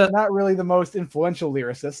the Durst best. is not really the most influential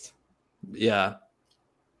lyricist. Yeah,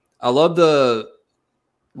 I love the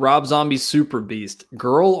Rob Zombie Super Beast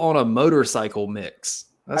Girl on a Motorcycle mix.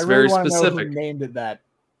 That's I really very want to know specific. who named it that.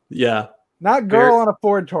 Yeah. Not girl on a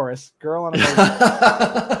Ford Taurus. Girl on a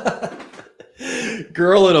motorcycle.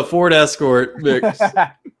 Girl in a Ford Escort mix.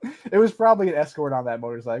 It was probably an escort on that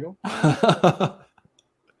motorcycle.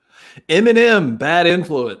 Eminem, Bad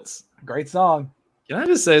Influence. Great song. Can I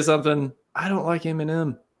just say something? I don't like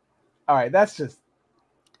Eminem. All right, that's just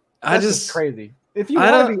crazy. If you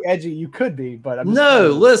I want to don't- be edgy, you could be, but I'm just No,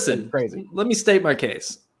 saying, listen. it's crazy. Let me state my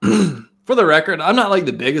case. For the record, I'm not like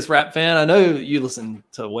the biggest rap fan. I know you listen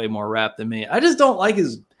to way more rap than me. I just don't like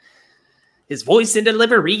his voice and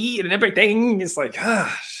delivery and everything. It's like,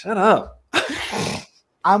 shut up.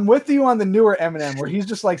 I'm with you on the newer Eminem, where he's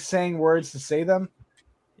just like saying words to say them.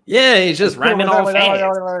 Yeah, he's just rhyming all fast.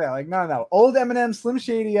 Like no. Old Eminem, Slim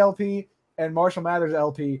Shady LP, and Marshall Mathers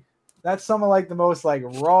LP. That's some of like the most like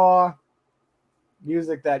raw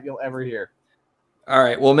music that you'll ever hear. All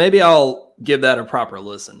right, well, maybe I'll give that a proper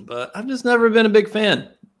listen, but I've just never been a big fan.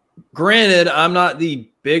 Granted, I'm not the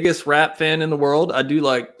biggest rap fan in the world. I do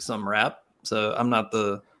like some rap, so I'm not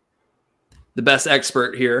the best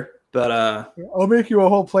expert here, but I'll make you a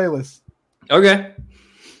whole playlist. okay.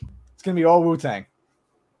 It's gonna be all Wu-Tang.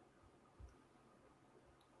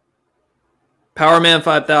 Power Man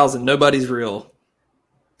 5000, Nobody's Real.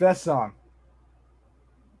 Best song.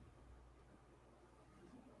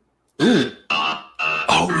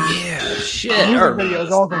 Oh yeah, shit. The I music remember video is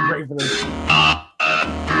this. also great for this.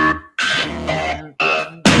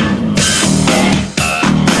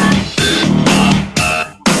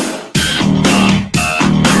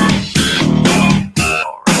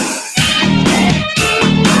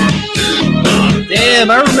 Damn,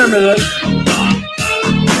 I remember that.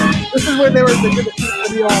 This is where they did the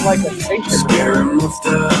video on like a spaceship. Scary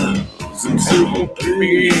monsters and super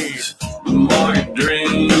bees. My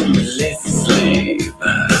dream is less sleep.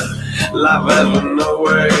 Life has no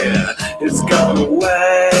way. It's gone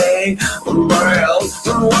away. I'm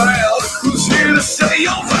wild. Who's here to say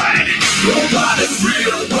you're right? Nobody's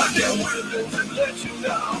real, but they're willing to let you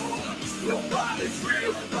know. Nobody's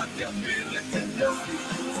real, but they're willing to know.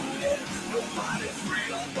 Nobody's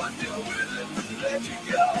real, but they're willing to let you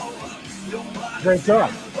go. Nobody's Great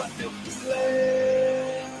song. but they're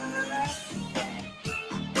willing.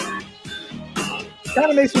 kind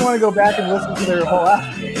of makes me want to go back and listen to their whole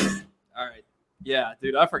album. All right. Yeah,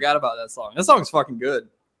 dude, I forgot about that song. That song's fucking good.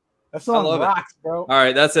 That song love it. rocks, bro. All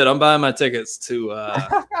right, that's it. I'm buying my tickets to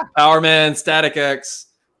Power Man, Static X,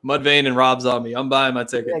 Mudvayne, and Rob Zombie. I'm buying my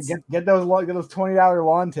tickets. Yeah, get those $20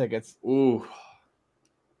 lawn tickets. Ooh.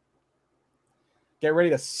 Get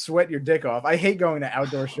ready to sweat your dick off. I hate going to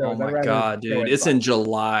outdoor shows. Oh my god, dude! It's in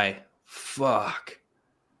July. Fuck.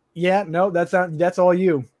 Yeah, no, that's all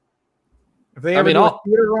you. If they ever do a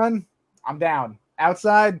theater run, I'm down.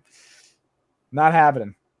 Outside, not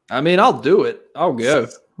happening. I mean, I'll do it. I'll go,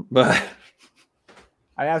 but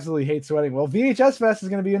I absolutely hate sweating. Well, VHS Fest is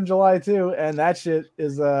going to be in July too, and that shit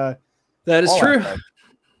is that is true.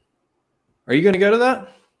 Are you going to go to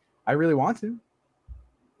that? I really want to.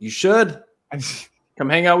 You should. Come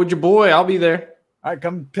hang out with your boy. I'll be there. All right,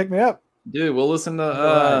 come pick me up, dude. We'll listen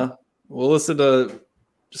to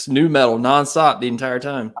just new metal nonstop the entire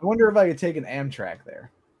time. I wonder if I could take an Amtrak there.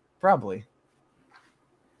 Probably.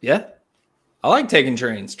 Yeah, I like taking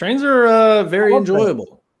trains. Trains are very enjoyable.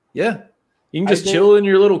 Trains. Yeah, you can just chill in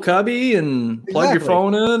your little cubby and plug your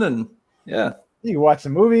phone in, and yeah, you can watch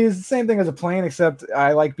some movies. Same thing as a plane, except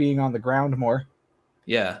I like being on the ground more.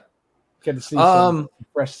 Yeah. Get to see some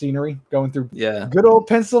fresh scenery going through good old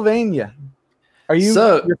Pennsylvania. Are you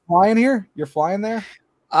you're flying here? You're flying there?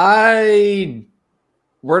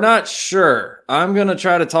 We're not sure. I'm gonna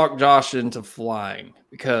try to talk Josh into flying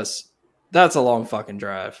because that's a long fucking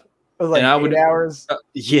drive. It was like 8 hours.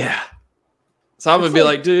 Yeah. So I'm gonna be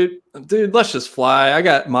like, dude, let's just fly. I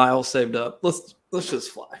got miles saved up. Let's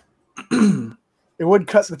just fly. It would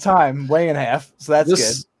cut the time way in half, so that's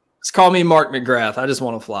good. Just call me Mark McGrath. I just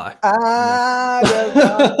want to fly.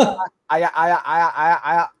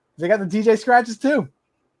 They got the DJ scratches too.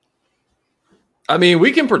 I mean,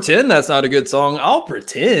 we can pretend that's not a good song. I'll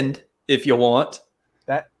pretend if you want.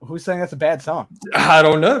 That who's saying that's a bad song? I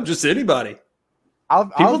don't know. Just anybody.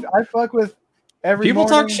 I fuck with every. People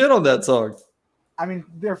morning. talk shit on that song. I mean,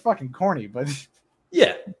 they're fucking corny, but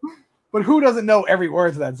yeah. But who doesn't know every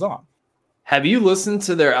word to that song? Have you listened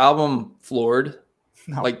to their album Floored?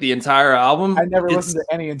 No. Like the entire album? I never listened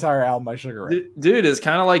to any entire album by Sugar Ray. Dude, it's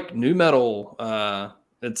kind of like new metal.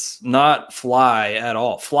 It's not Fly at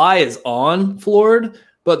all. Fly is on Floored,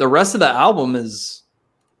 but the rest of the album is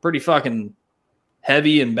pretty fucking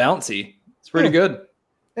heavy and bouncy. It's pretty good.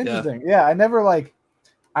 Interesting. Yeah,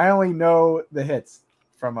 I only know the hits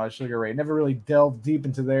from Sugar Ray. Never really delved deep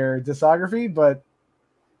into their discography, but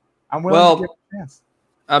I'm willing to give it a chance.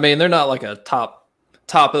 I mean, they're not like a top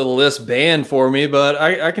of the list band for me, but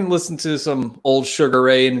I can listen to some old Sugar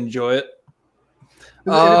Ray and enjoy it.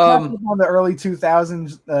 On the early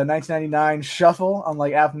 2000s, 1999 shuffle on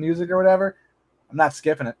like Apple Music or whatever, I'm not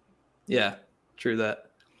skipping it. Yeah, true that.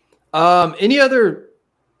 Any other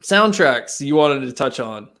soundtracks you wanted to touch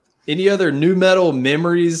on? Any other new metal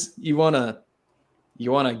memories you wanna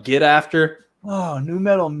get after? Oh, new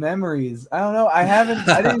metal memories. I don't know.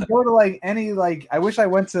 I didn't go to like any I wish I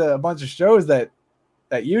went to a bunch of shows that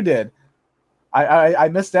you did. I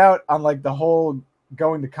missed out on like the whole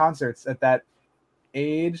going to concerts at that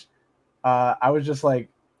age. I was just like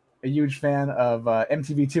a huge fan of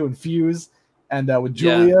MTV2 and Fuse and with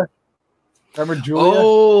Julia. Yeah. Remember Julia?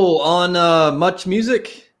 Oh, on Much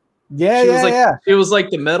Music? Yeah, She was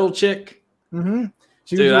like the metal chick. Mm-hmm.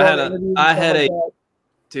 Dude, I had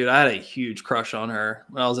a huge crush on her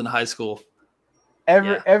when I was in high school.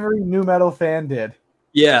 Every new metal fan did.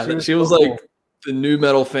 Yeah, she was like the new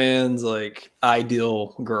metal fans like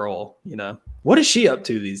ideal girl, you know. What is she up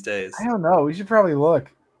to these days? I don't know. We should probably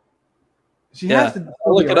look. She has to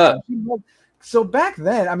look it up. So back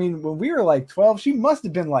then, I mean, when we were like 12, she must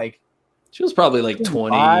have been like. She was probably like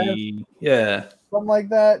 20. Yeah. Something like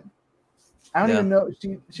that. I don't even know.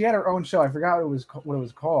 She had her own show. I forgot what it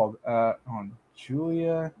was called. On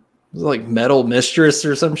Julia. It was like Metal Mistress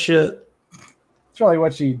or some shit. That's probably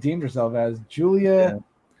what she deemed herself as. Julia. Yeah.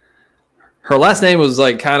 Her last name was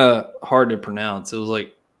like kind of hard to pronounce. It was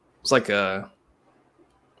like a,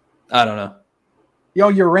 I don't know. Yo,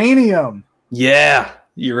 Uranium. Yeah,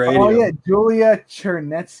 Uranium. Oh yeah, Julia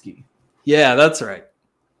Chernetsky. Yeah, that's right.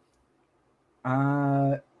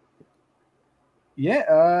 Wow, you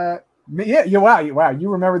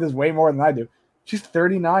remember this way more than I do. She's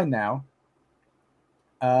 39 now.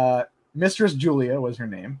 Mistress Julia was her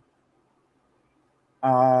name.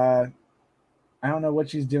 I don't know what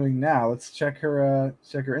she's doing now. Let's check her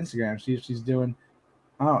Instagram. See if she's doing.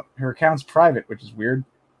 Oh, her account's private, which is weird.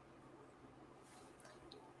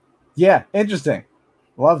 Yeah, interesting.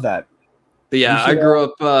 Love that. But yeah, I grew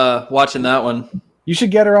up watching that one. You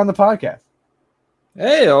should get her on the podcast.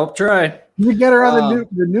 Hey, I'll try. You should get her on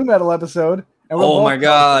the new metal episode, And we'll Oh both my talk.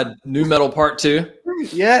 God. New Metal Part 2.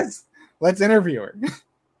 Yes. Let's interview her.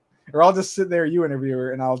 Or I'll just sit there, you interview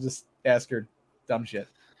her, and I'll just ask her dumb shit.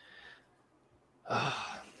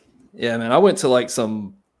 Yeah, man. I went to like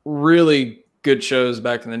some really good shows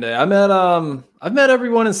back in the day. I've met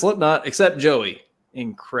everyone in Slipknot except Joey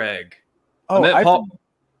and Craig. Oh,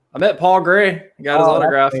 I met Paul Gray. I got his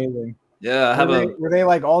autograph. Amazing. Yeah, Were they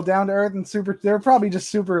like all down to earth and super? They were probably just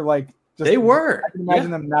super like. They were. I can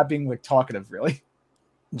imagine them not being like talkative, really.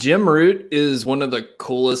 Jim Root is one of the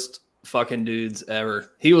coolest fucking dudes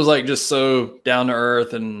ever. He was like just so down to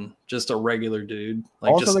earth and just a regular dude.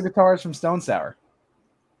 Like Also, the guitarist from Stone Sour.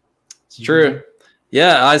 It's true.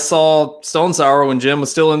 Yeah, I saw Stone Sour when Jim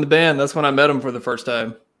was still in the band. That's when I met him for the first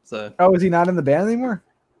time. So. Oh, is he not in the band anymore?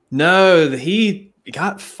 No, he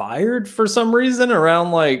got fired for some reason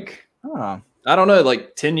around like. Oh. I don't know,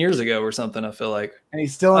 like 10 years ago or something, I feel like. And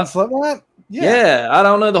he's still in Slipknot? Yeah, I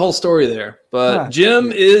don't know the whole story there. But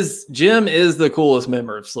Jim is the coolest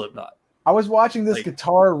member of Slipknot. I was watching this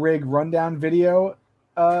guitar rig rundown video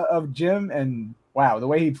of Jim, and wow, the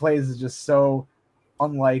way he plays is just so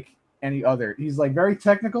unlike any other. He's like very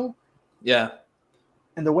technical. Yeah.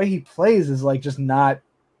 And the way he plays is like just not,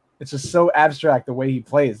 it's just so abstract the way he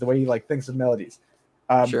plays, the way he like thinks of melodies.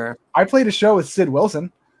 Sure. I played a show with Sid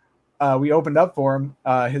Wilson. We opened up for him.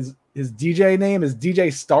 His DJ name is DJ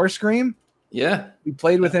Starscream. Yeah. We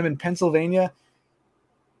played with him in Pennsylvania.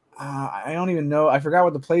 I don't even know. I forgot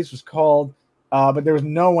what the place was called. But there was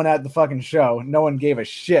no one at the fucking show. No one gave a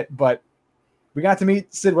shit. But we got to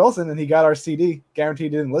meet Sid Wilson, and he got our CD.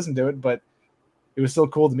 Guaranteed didn't listen to it, but it was still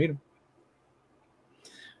cool to meet him.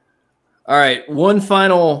 All right. One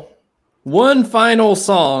final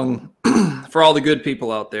song for all the good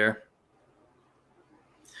people out there.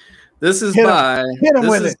 This is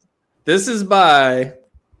by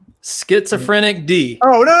Schizophrenic D.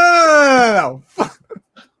 Oh no.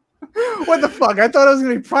 What the fuck? I thought it was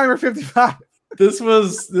gonna be Primer 55. This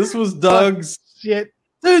was Doug's shit.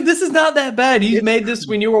 Dude, this is not that bad. You made this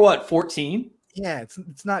when you were what, 14? Yeah,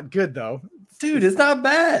 it's not good though. Dude, it's not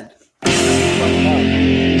bad. I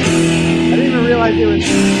didn't even realize it was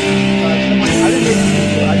someone. I didn't even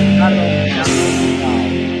I just got it all.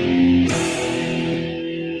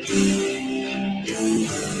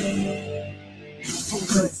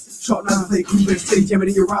 Short now, play Cooper, stay jamming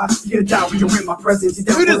in your eyes. You're down when you're in my presence.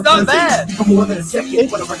 Dude, it's not bad. For more than a second,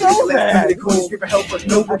 it's so bad. Scream for help, but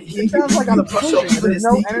nobody here. It sounds like I'm there's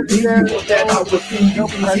no energy there. No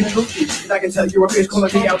presence. And I can tell you're a bitch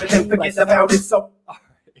calling me out and then forget about it. So. All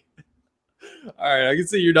right, I can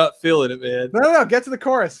see you're not feeling it, man. No, get to the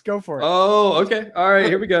chorus. Go for it. Oh, okay. All right,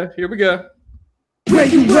 here we go. Where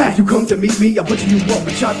you at? You come to meet me, I butcher you up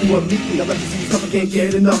and chop you up neatly. I let you see stuff, I can't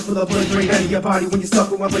get enough of the blood drain out of your body when you're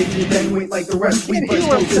stuck with my blade. You then ain't like the rest. We burst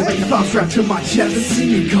roses like a bomb strapped to my chest. And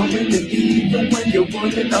see me coming, and even when you're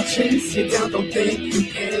running, I'll chase you down. Don't think you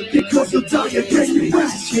can, because you'll die against me.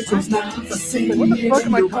 Shit's not the same. What the fuck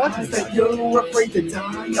am I talking that you're afraid to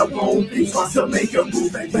die? I won't be trying to make a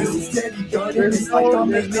move and you steady gun. There's no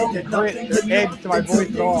grit or edge to my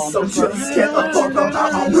voice at all. So just get the fuck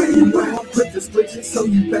out. Where you at? Put this glitch. So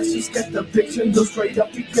you best just get the picture. Go straight up,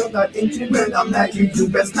 you're not injured. When I'm at you, you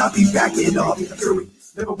best not be backing off.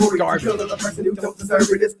 Never worry, kill the person who don't deserve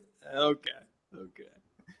it. Okay.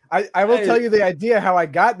 I will tell you the idea how I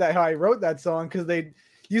got that, how I wrote that song, because they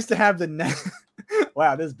used to have the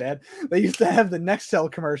wow, this is bad. They used to have the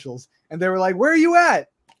Nextel commercials, and they were like, "Where are you at?"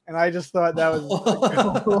 And I just thought that was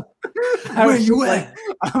like, cool. Where you at?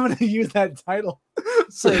 I'm gonna use that title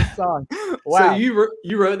for a song. Wow. So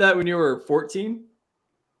you wrote that when you were 14?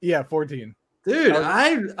 Yeah, 14. Dude,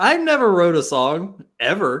 I never wrote a song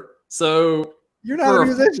ever. So you're not a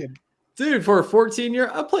musician. Dude, for a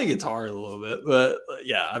 14-year, I play guitar a little bit, but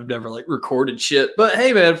yeah, I've never like recorded shit. But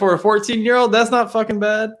hey, man, for a 14-year-old, that's not fucking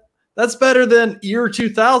bad. That's better than year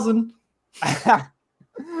 2000. I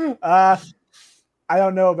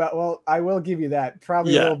don't know about. Well, I will give you that.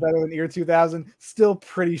 Probably a little better than year 2000. Still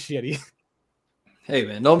pretty shitty. Hey,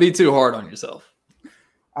 man, don't be too hard on yourself.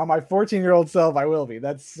 On my 14-year-old self, I will be.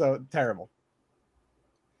 That's so terrible.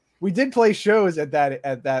 We did play shows at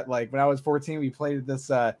that like when I was 14. We played at this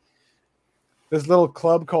little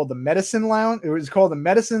club called the Medicine Lounge. It was called the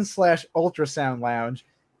Medicine / Ultrasound Lounge,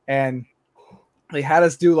 and they had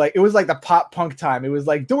us do like, it was like the pop punk time. It was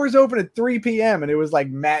like doors open at 3 p.m. and it was like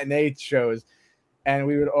matinee shows, and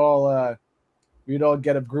we would all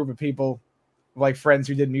get a group of people, like friends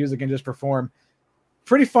who did music, and just perform.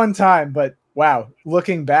 Pretty fun time, but wow,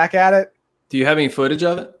 looking back at it. Do you have any footage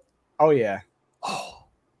of it? Oh yeah. Oh,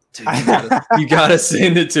 dude, you gotta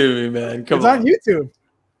send it to me, man. Come on. It's on YouTube.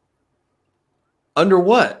 Under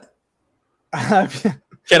what?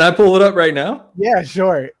 Can I pull it up right now? Yeah,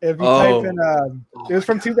 sure. If you type in, it was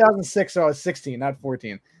from 2006, so I was 16, not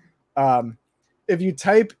 14. If you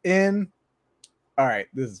type in, all right,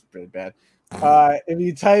 this is pretty bad. If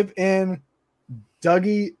you type in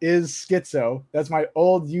Dougie is Schizo, that's my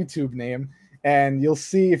old YouTube name, and you'll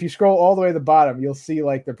see, if you scroll all the way to the bottom, you'll see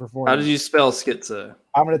like the performance. How did you spell schizo?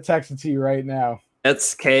 I'm gonna text it to you right now.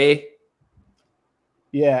 SK.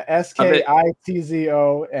 Yeah,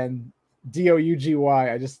 SKITZO and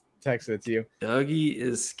DOUGY. I just texted it to you. Dougie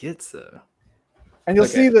is schizo. And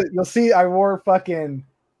you'll see I wore fucking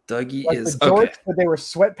Dougie like is the jorts, okay. but they were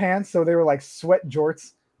sweatpants, so they were like sweat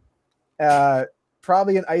jorts.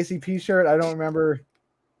 Probably an ICP shirt. I don't remember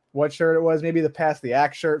what shirt it was. Maybe the Pass the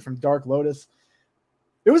Axe shirt from Dark Lotus.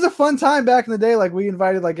 It was a fun time back in the day. Like we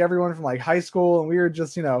invited like everyone from like high school, and we were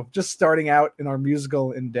just just starting out in our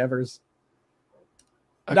musical endeavors.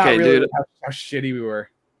 Okay, Not really dude. how shitty we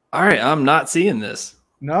were. All right, I'm not seeing this.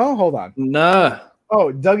 No, hold on. No.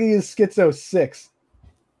 Oh, Dougie is Schizo 6.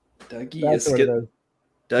 Dougie That's is what it schizo. is.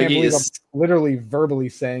 Can't Dougie believe is. I'm literally verbally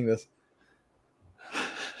saying this.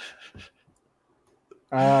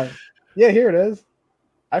 Yeah, here it is.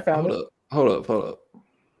 I found it. Hold up.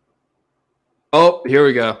 Oh, here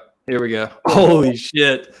we go. Holy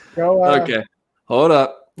shit. Go, Okay. Hold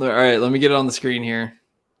up. All right, let me get it on the screen here.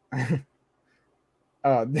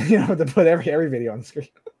 To put every video on the screen.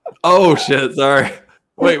 Oh shit, sorry.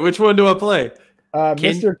 Wait, which one do I play?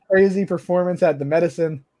 Mr. Crazy performance at the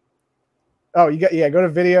Medicine. Oh, go to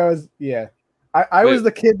videos. Yeah. I was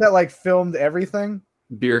the kid that like filmed everything.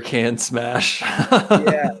 Beer can smash.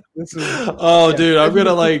 Yeah. This is dude, I'm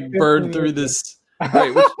gonna like burn through this.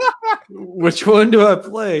 Wait, which one do I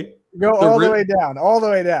play? Go all the way down. All the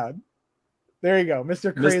way down. There you go.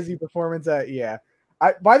 Mr. Crazy performance at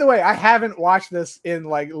by the way, I haven't watched this in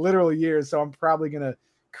like literal years, so I'm probably gonna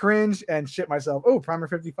cringe and shit myself. Oh, Primer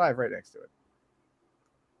 55 right next to it.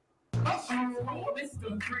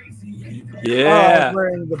 Yeah. I was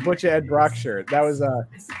wearing the Butcher Ed Brock shirt. That was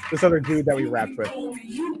this other dude that we rapped with.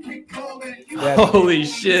 Holy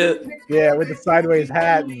shit. Yeah, with the sideways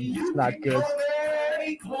hat. And it's not good.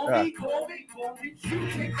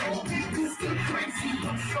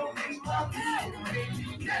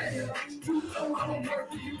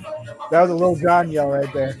 That was a Lil Jon yell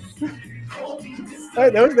right there. Hey,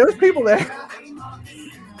 there was people there.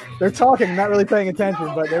 They're talking, not really paying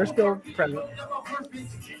attention, but they're still present.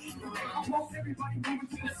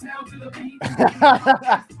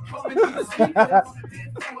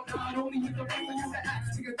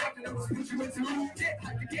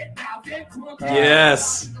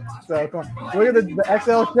 Yes. So come on. Look at the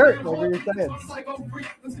XL shirt, like we were saying.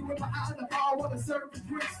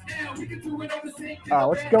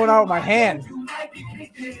 What's going on with my hand?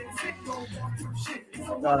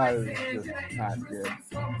 This is not good.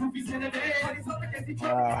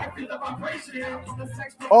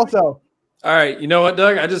 Also, all right, you know what,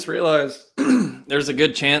 Doug? I just realized there's a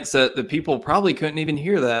good chance that the people probably couldn't even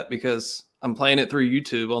hear that because I'm playing it through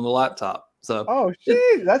YouTube on the laptop. So, oh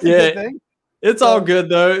shit, that's a good thing. It's all good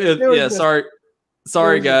though.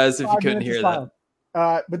 Sorry guys if you couldn't hear that.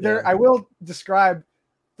 But there, I will describe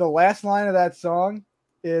the last line of that song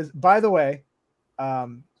is, by the way,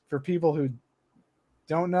 for people who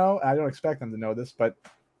don't know, I don't expect them to know this, but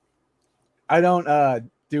I don't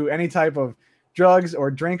do any type of drugs or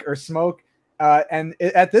drink or smoke. And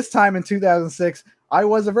at this time in 2006, I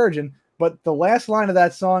was a virgin. But the last line of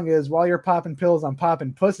that song is, "While you're popping pills, I'm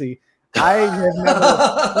popping pussy." I have never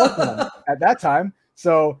smoked them at that time,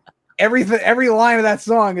 so every line of that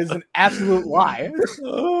song is an absolute lie.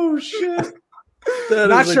 Oh shit!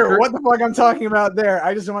 Not sure what the fuck I'm talking about there.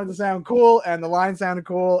 I just wanted to sound cool, and the line sounded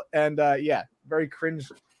cool, and very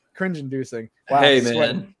cringe-inducing. Wow, hey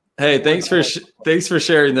man, hey, thanks for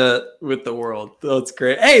sharing that with the world. That's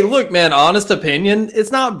great. Hey, look, man, honest opinion,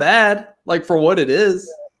 it's not bad. Like for what it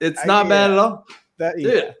is, it's not bad at all.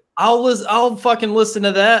 Dude, I'll fucking listen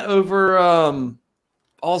to that over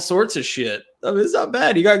all sorts of shit. I mean, it's not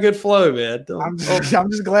bad. You got good flow, man. I'm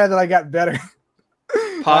just glad that I got better.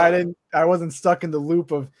 I wasn't stuck in the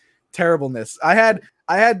loop of terribleness. I had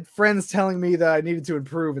friends telling me that I needed to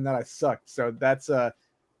improve and that I sucked. So that's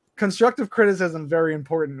constructive criticism, very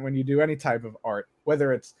important when you do any type of art,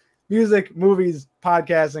 whether it's music, movies,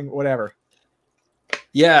 podcasting, whatever.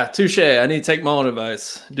 Yeah, touche. I need to take my own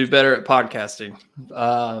advice. Do better at podcasting.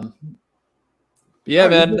 Yeah,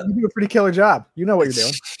 man. You do a pretty killer job. You know what you're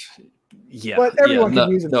doing. Yeah, but everyone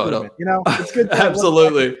can use improvement. No. You know, it's good.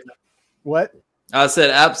 Absolutely. What? I said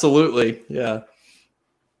absolutely. Yeah.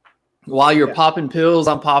 While you're popping pills,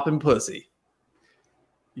 I'm popping pussy.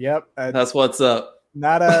 Yep. That's what's up.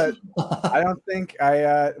 Not a. I don't think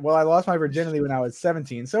I. Well, I lost my virginity when I was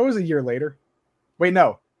 17, so it was a year later. Wait,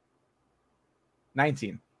 no.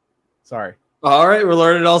 19. Sorry. All right, we're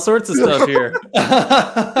learning all sorts of stuff here.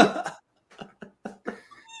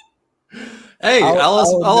 Hey, I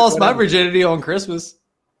lost my virginity on Christmas.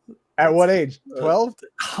 At what age? 12?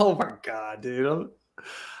 Oh my god, dude.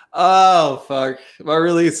 Oh fuck. Am I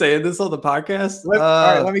really saying this on the podcast? All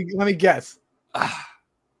right, let me guess.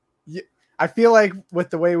 I feel like with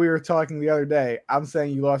the way we were talking the other day, I'm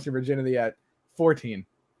saying you lost your virginity at 14.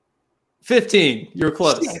 15. You were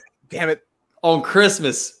close. Damn it. On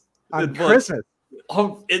Christmas. Christmas. I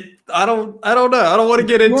don't know. I don't want to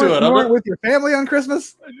get into it. You weren't with your family on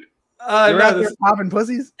Christmas? You're out there popping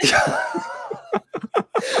pussies?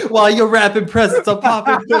 While you're wrapping presents, I'm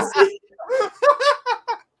popping pussy.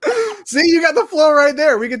 See, you got the flow right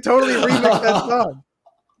there. We could totally remix that song.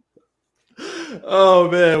 Oh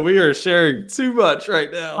man, we are sharing too much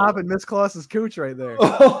right now. Popping Miss Claus's cooch right there.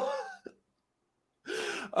 All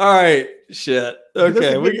right, shit.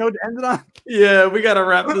 Okay, we go to end it on. Yeah, we got to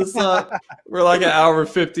wrap this up. We're like an hour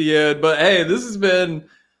 50 in, but hey, this has been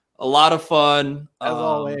a lot of fun. As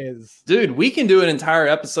always, dude. We can do an entire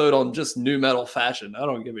episode on just new metal fashion. I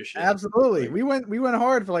don't give a shit. Absolutely, we went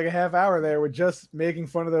hard for like a half hour there with just making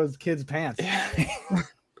fun of those kids' pants.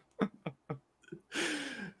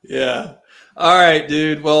 Yeah. All right,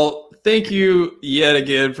 dude. Well, thank you yet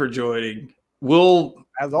again for joining.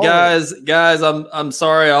 As always. Guys, I'm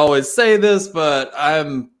sorry I always say this, but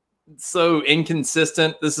I'm so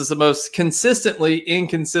inconsistent. This is the most consistently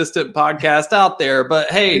inconsistent podcast out there.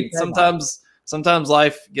 But hey, sometimes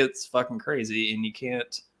life gets fucking crazy and you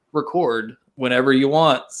can't record whenever you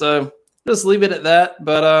want. So just leave it at that.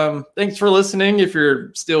 But thanks for listening if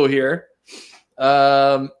you're still here.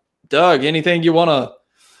 Doug, anything you wanna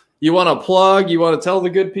plug? You want to tell the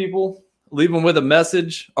good people? Leave them with a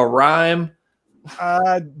message, a rhyme.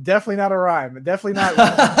 Definitely not a rhyme. Definitely not.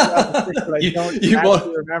 I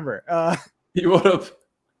don't remember. You want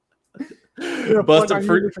to bust a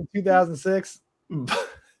free from 2006?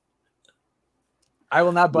 I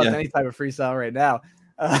will not bust any type of freestyle right now.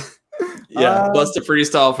 Bust a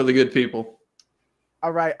freestyle for the good people.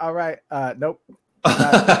 All right. Nope. All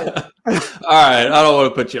right. I don't want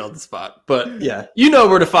to put you on the spot, but yeah, you know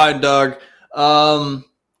where to find Doug. All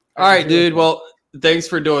right, dude. Well, thanks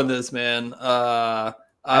for doing this, man. As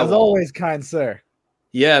always, kind sir.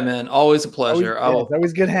 Yeah, man. Always a pleasure.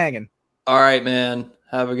 Always good hanging. All right, man.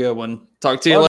 Have a good one. Talk to you later.